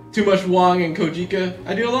 Too Much Wong and Kojika.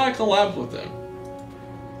 I do a lot of collabs with them.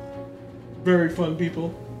 Very fun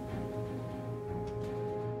people.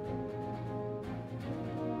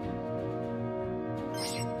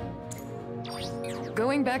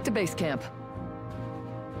 Going back to base camp.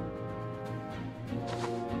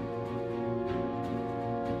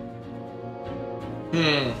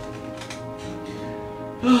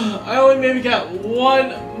 I only maybe got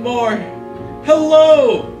one more.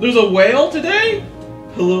 Hello! There's a whale today?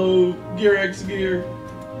 Hello, Gear X Gear.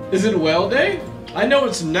 Is it Whale Day? I know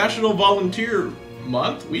it's National Volunteer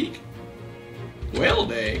Month, week. Whale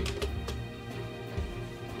Day?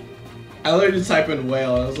 I literally just typed in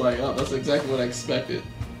whale and I was like, oh, that's exactly what I expected.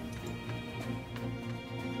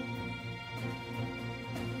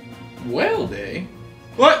 Whale Day?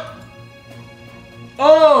 What?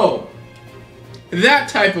 Oh! That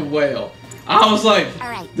type of whale. I was like,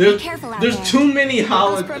 Alright, there's, be careful out there's there. too many too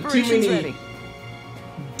Preparations many ready.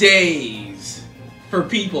 days for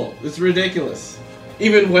people. It's ridiculous.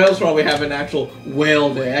 Even whales probably have an actual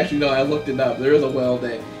whale day. Actually, no, I looked it up. There is a whale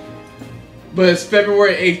day. But it's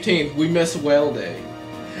February 18th. We miss Whale Day.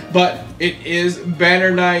 But it is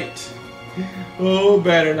Banner Night. Oh,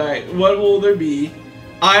 Banner Night. What will there be?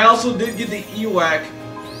 I also did get the Ewak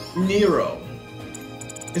Nero.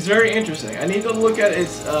 It's very interesting. I need to look at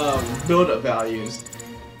its build-up values.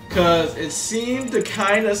 Because it seemed to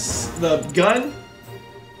kind of... The gun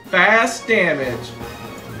fast damage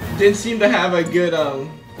didn't seem to have a good...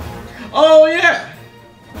 Oh, yeah!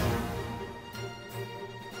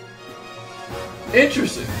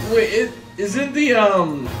 Interesting. Wait, isn't the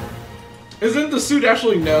suit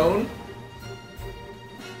actually known?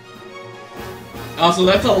 Also,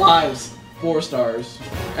 that's a lives 4 stars.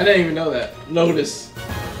 I didn't even know that. Notice.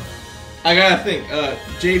 I gotta think.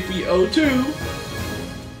 GBO2.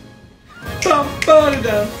 Bum,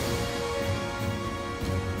 ba-da-dum.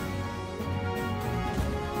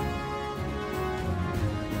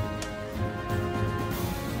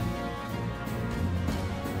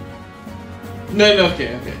 No,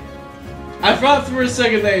 okay. I thought for a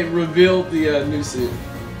second they revealed the new suit.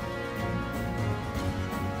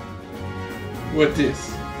 What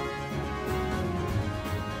this?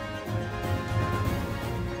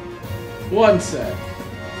 One sec.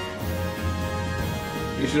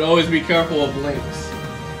 You should always be careful of links.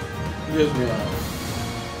 Just be honest.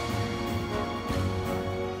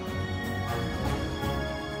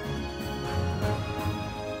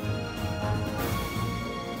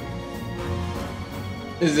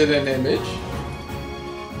 Is it an image?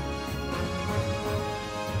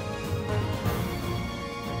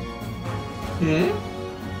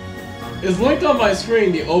 It's linked on my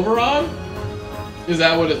screen, the Overon? Is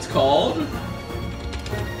that what it's called?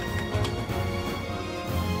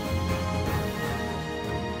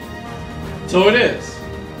 So it is.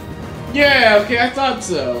 Yeah, okay, I thought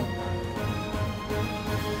so.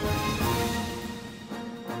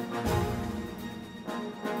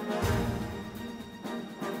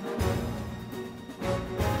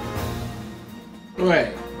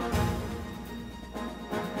 Wait.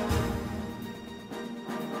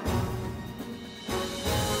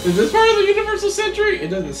 Is this part of the Universal Century? It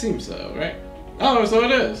doesn't seem so, right? Oh, so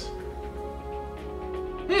it is.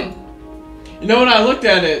 You know, when I looked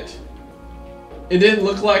at it, it didn't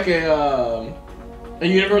look like a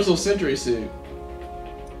Universal Century suit.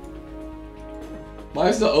 Why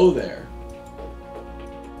is the O there?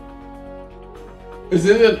 Is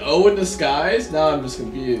it an O in disguise? Now I'm just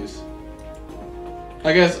confused.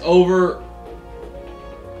 I guess over...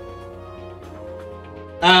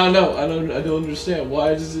 I don't know. I don't understand. Why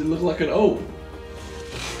does it look like an O?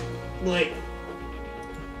 Like...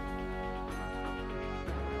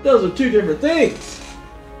 Those are two different things.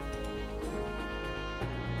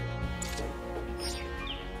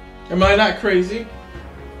 Am I not crazy?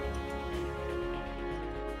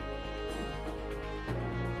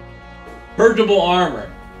 Purgeable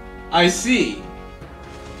armor. I see.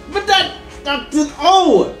 But that's an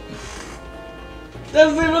O! That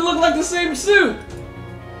doesn't even look like the same suit!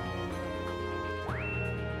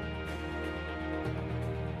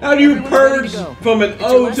 How do you Everyone's ready purge to go. from an It's your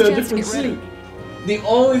O last to a chance to different get ready. suit? The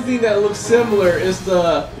only thing that looks similar is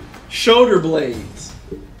the shoulder blades.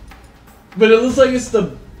 But it looks like it's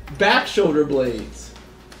the back shoulder blades.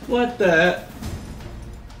 What the?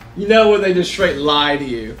 You know when they just straight lie to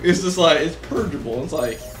you. It's just like, it's purgeable. It's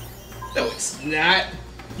like, no it's not.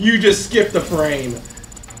 You just skipped the frame.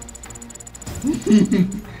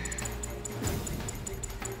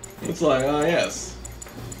 It's like, oh yes.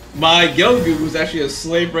 My Gyogu was actually a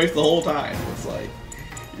slave race the whole time. It's like,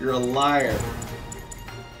 you're a liar.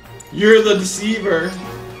 You're the deceiver.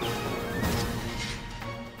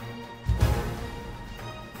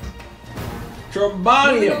 Moving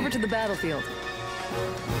Trombonium. over to the battlefield.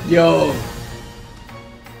 Yo.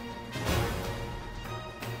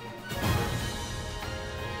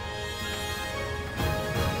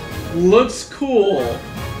 Looks cool.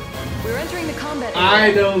 We're entering the combat area.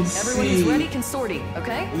 I don't Everyone who's see ready can sortie,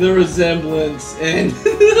 okay? the resemblance and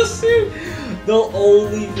the suit. The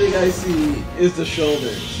only thing I see is the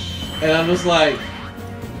shoulders. And I'm just like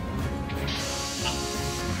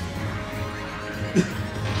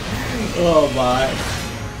oh my.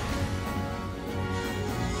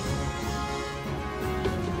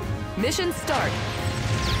 Mission start.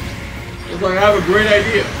 It's like I have a great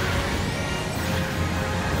idea.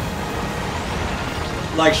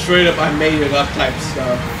 Like straight up I made it up type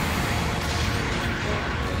stuff.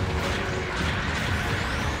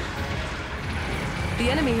 The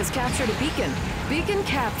enemy has captured a beacon. Beacon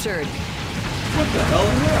captured. What the hell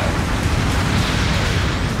is that?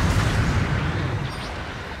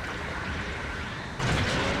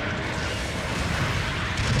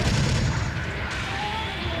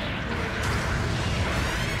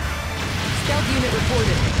 Stealth unit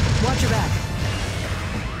reported. Watch your back.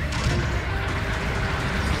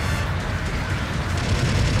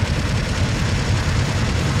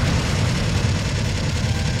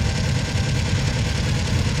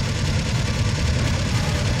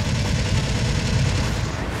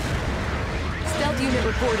 Stealth unit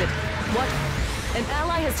reported. What? An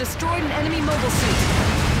ally has destroyed an enemy mobile suit.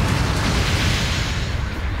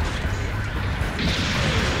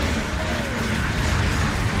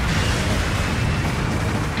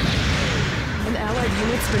 An allied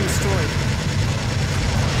unit's been destroyed.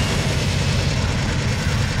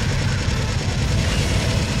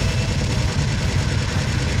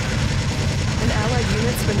 An allied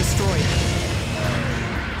unit's been destroyed.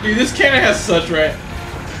 Dude, this cannon has such red.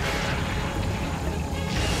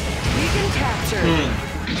 Beacon captured.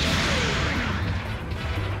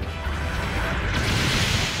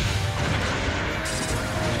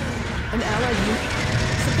 An allied unit.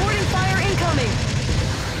 Supporting fire incoming.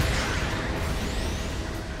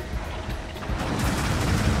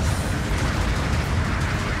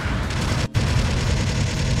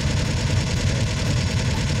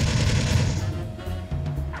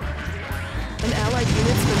 An allied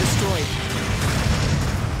unit's been destroyed.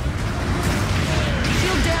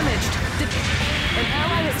 Shield damaged. An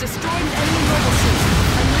ally has destroyed an enemy mobile suit.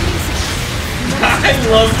 I'm reading. I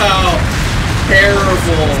love how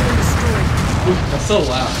terrible. Destroyed. Ooh, that's so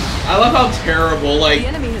loud. I love how terrible, like, The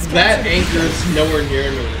enemy has that captured anchor is nowhere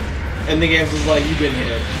near me. And the game's just like, you've been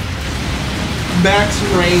hit. Max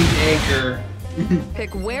range anchor.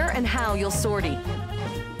 Pick where and how you'll sortie.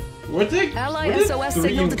 Where'd they, Ally where did SOS three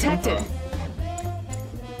signal even come detected. from?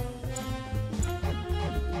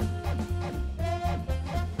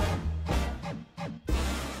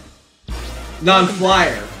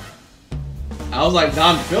 Non-flyer. I was like,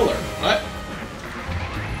 non-filler. What?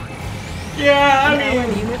 Yeah, I An allied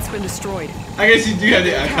mean, unit's been destroyed. I guess you do have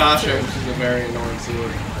the Akasha, which is a very annoying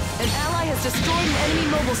sword. An ally has destroyed an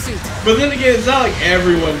enemy mobile suit. But then again, it's not like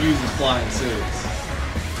everyone uses flying suits.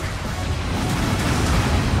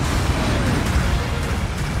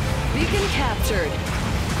 Beacon captured.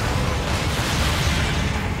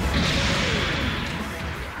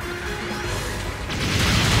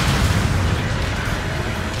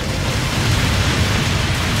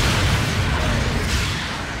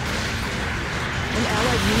 An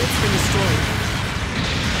allied unit's been destroyed.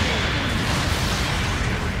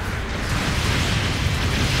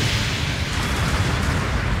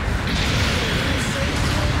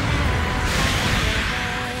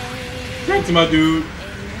 Thanks, my dude.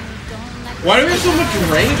 Why do we have so much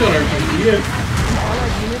range on our dude? An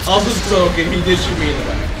allied unit's Also, been so destroyed. okay, he did shoot me in the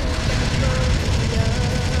back.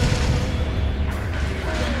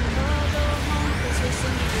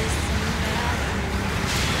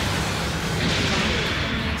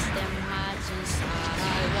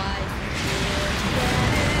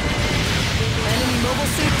 Enemy mobile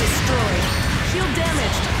suit destroyed. Shield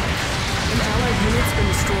damaged. An allied unit's been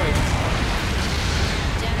destroyed.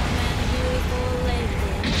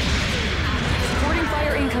 Supporting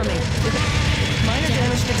fire incoming. Minor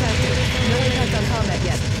damage detected. No impact on combat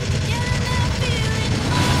yet.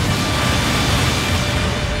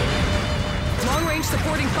 Long range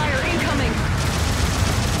supporting fire incoming.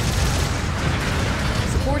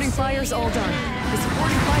 Supporting fire's all done. The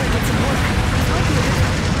supporting fire gets some work.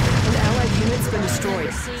 An allied unit's been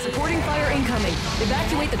destroyed. Supporting fire incoming.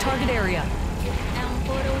 Evacuate the target area.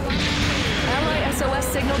 Ally SOS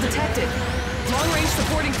signal detected. Long-range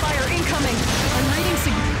supporting fire incoming. I'm reading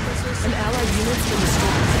An allied unit's been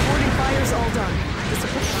destroyed. Supporting fire's all done.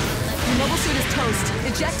 The mobile suit is toast.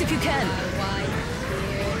 Eject if you can.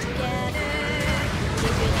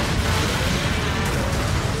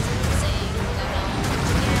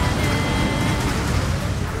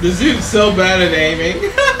 This dude's so bad at aiming. Your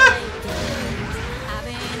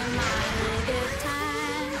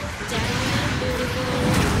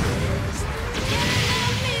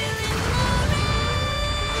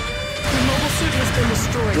mobile suit has been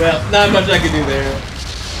destroyed. Well, not much I can do there.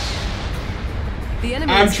 The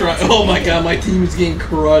enemy I'm is trying. toxic. Oh my god, my team is getting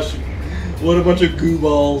crushed. What a bunch of goo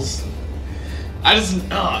balls. I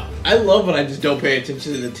love when I just don't pay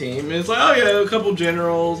attention to the team. And it's like, oh yeah, a couple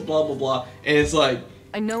generals, blah blah blah, and it's like,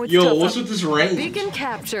 I know it's yo, tough. what's with this range? Beacon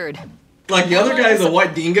captured. Like the other guy's a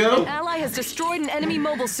white dingo. An ally has destroyed an enemy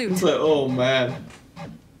mobile suit. It's like, oh man.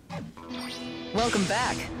 Welcome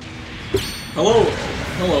back. Hello,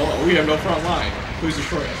 hello. We have no front line. Please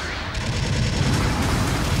destroy us.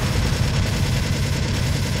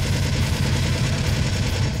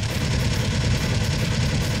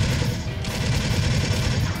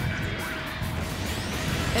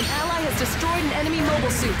 An ally has destroyed an enemy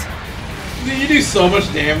mobile suit. Dude, you do so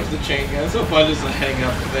much damage to chain gun. It's so fun just to hang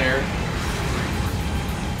up there.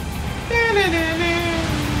 An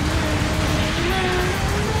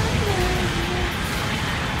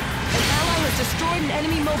ally has destroyed an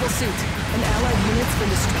enemy mobile suit. An allied unit's been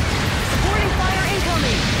destroyed. Supporting fire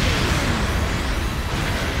incoming!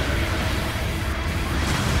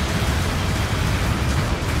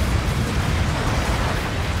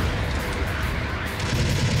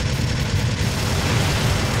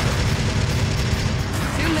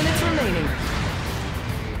 2 minutes remaining.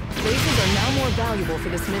 Bases are now more valuable for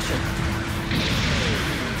this mission.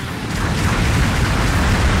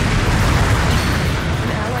 An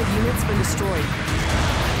allied unit's been destroyed.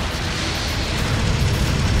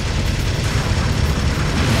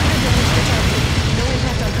 Minor damage detected. No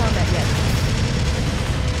impact on combat yet.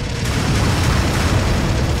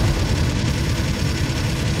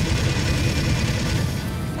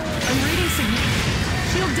 I'm reading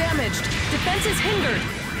shield damaged. Defense is hindered.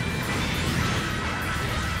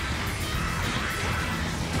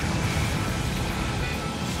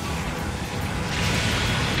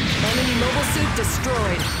 Enemy mobile suit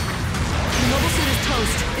destroyed. The mobile suit is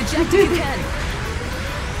toast. Eject if you can.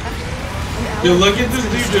 Dude, look at this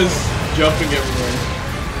dude just jumping everywhere.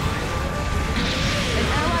 An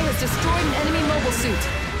ally has destroyed an enemy mobile suit.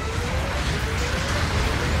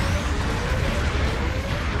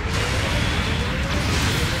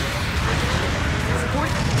 Support.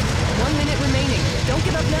 1 minute remaining. Don't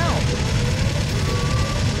give up now.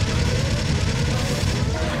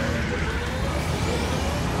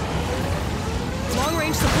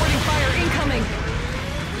 Long-range supporting fire incoming.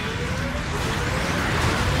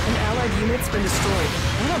 An allied unit's been destroyed.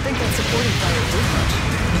 I don't think that supporting fire did much.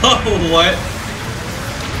 Oh, what?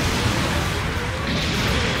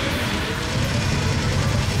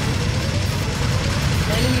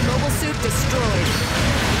 Enemy mobile suit destroyed.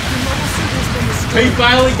 The mobile suit has been destroyed. He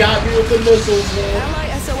finally got me with the missiles, man. Ally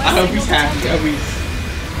SOS I hope he's signal happy. I detected. hope he's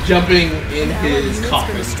jumping in An allied his unit's been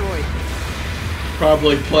coffin. destroyed.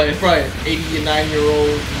 Probably an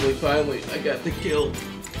 89-year-old. Like, finally, I got the kill.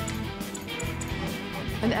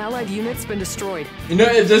 An allied unit's been destroyed. You know,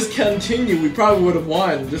 if this continued, we probably would have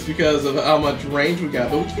won just because of how much range we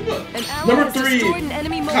got. But we keep on. An ally Number has 3 destroyed an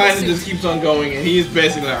enemy mobile kind of suit. just keeps on going, and he is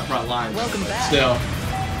basically our front line. Welcome back. Still.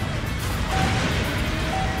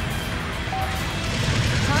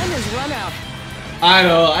 Time has run out. I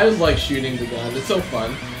know, I just like shooting the gun. It's so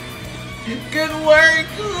fun. Good work!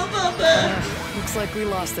 Looks like we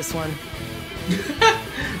lost this one.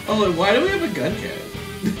 Oh, like, why do we have a gun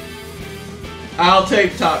cannon? I'll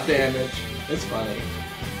take top damage. It's funny.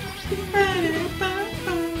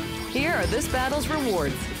 Here are this battle's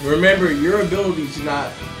rewards. Remember, your abilities do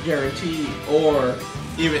not guarantee or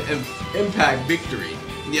even impact victory.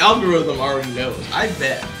 The algorithm already knows. I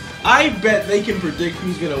bet they can predict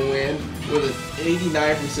who's gonna win with an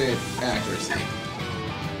 89% accuracy.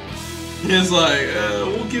 It's like,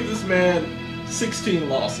 we'll give this man 16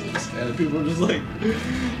 losses, and people are just like,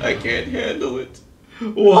 I can't handle it.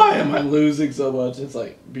 Why am I losing so much? It's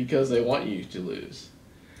like, because they want you to lose.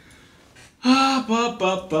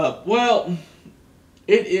 Well,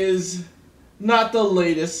 it is not the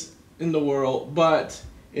latest in the world, but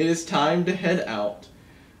it is time to head out.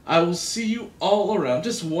 I will see you all around.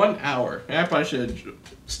 Just 1 hour. I probably should have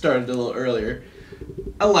started a little earlier.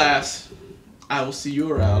 Alas, I will see you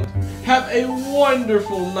around. Have a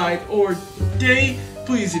wonderful night or day.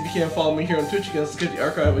 Please, if you can't follow me here on Twitch, you can skip the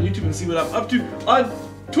archive on YouTube and see what I'm up to on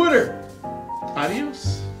Twitter.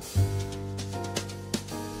 Adios.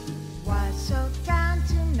 Why so down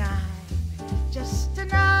tonight? Just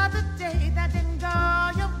another day that didn't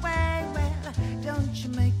go your way. Well, don't you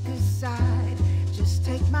make a side. Just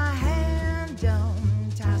take my hand, don't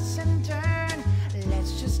toss and turn.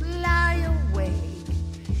 Let's just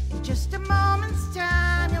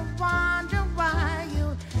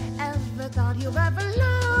you ever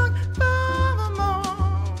long for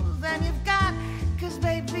more than you've got. 'Cause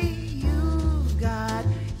baby, you've got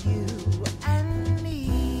you and me.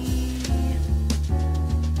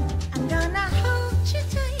 I'm gonna hold you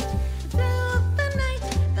tight through the night.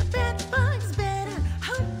 The bed bugs better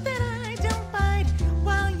hope that I don't bite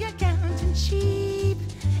while you're counting sheep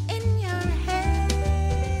in your head.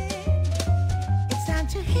 It's time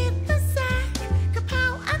to hit the sack,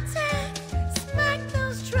 kapow attack, smack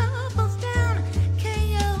those troubles down,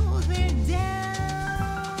 KO they're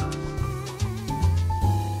down.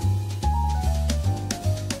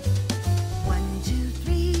 1, 2,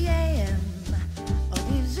 3 a.m. Or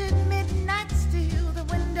is it midnight still? The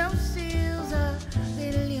windowsills a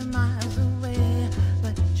million miles away,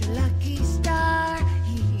 but your lucky star,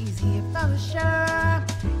 he's here for sure.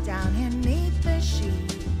 Down beneath the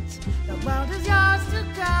sheets, the world is yours to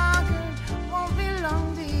conquer. Won't be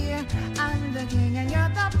long, dear. I'm the king and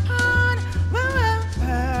you're the pawn. We're a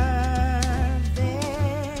perfect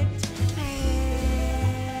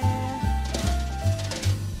pair.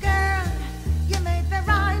 Girl, you made the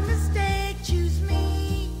right mistake. Choose me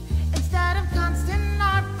instead of constant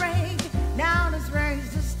heartbreak. Now let's raise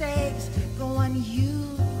the stakes. Go on,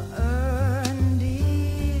 you earned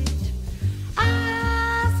it.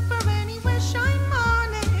 Ask for any wish, I'm on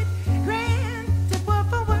it. Granted word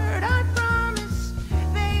for word, I promise.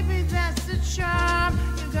 Baby, that's the charm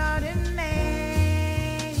you got in me.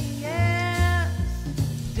 Yes.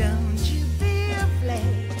 Don't you be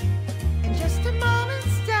afraid. In just a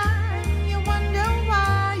moment's time, you wonder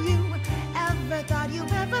why you ever thought you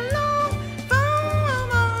ever long for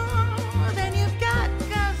more than you've got.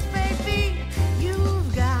 'Cause baby, you've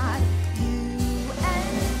got you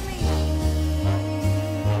and me.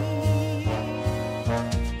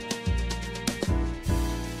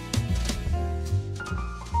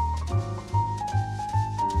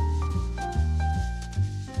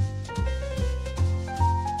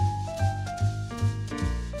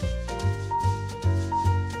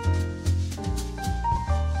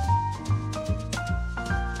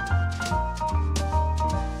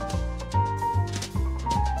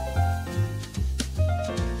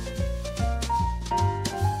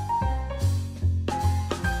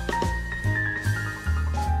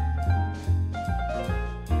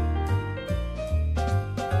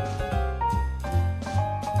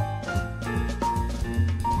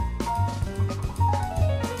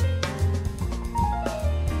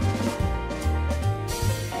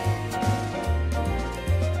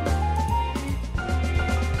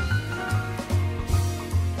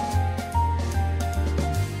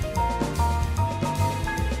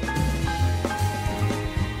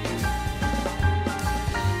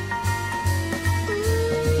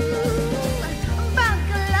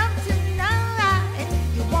 Buckle up tonight.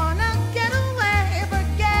 You wanna get away,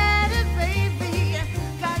 forget it, baby.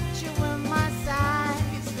 Got you in my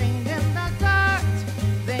sights, stained in the dirt.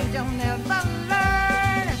 They don't ever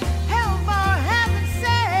learn. Hell, for heaven's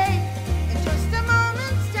sake, in just a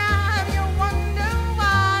moment's time, you wonder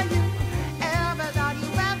why you ever thought you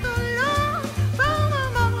ever long for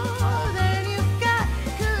more than you've got.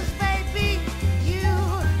 'Cause baby,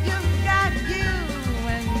 you've got you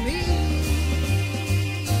and me.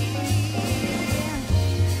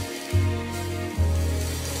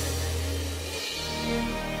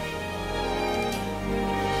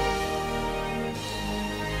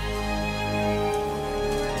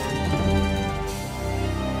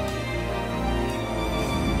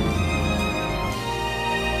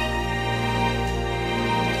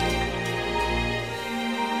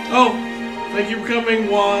 Oh, thank you for coming,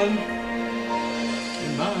 Juan.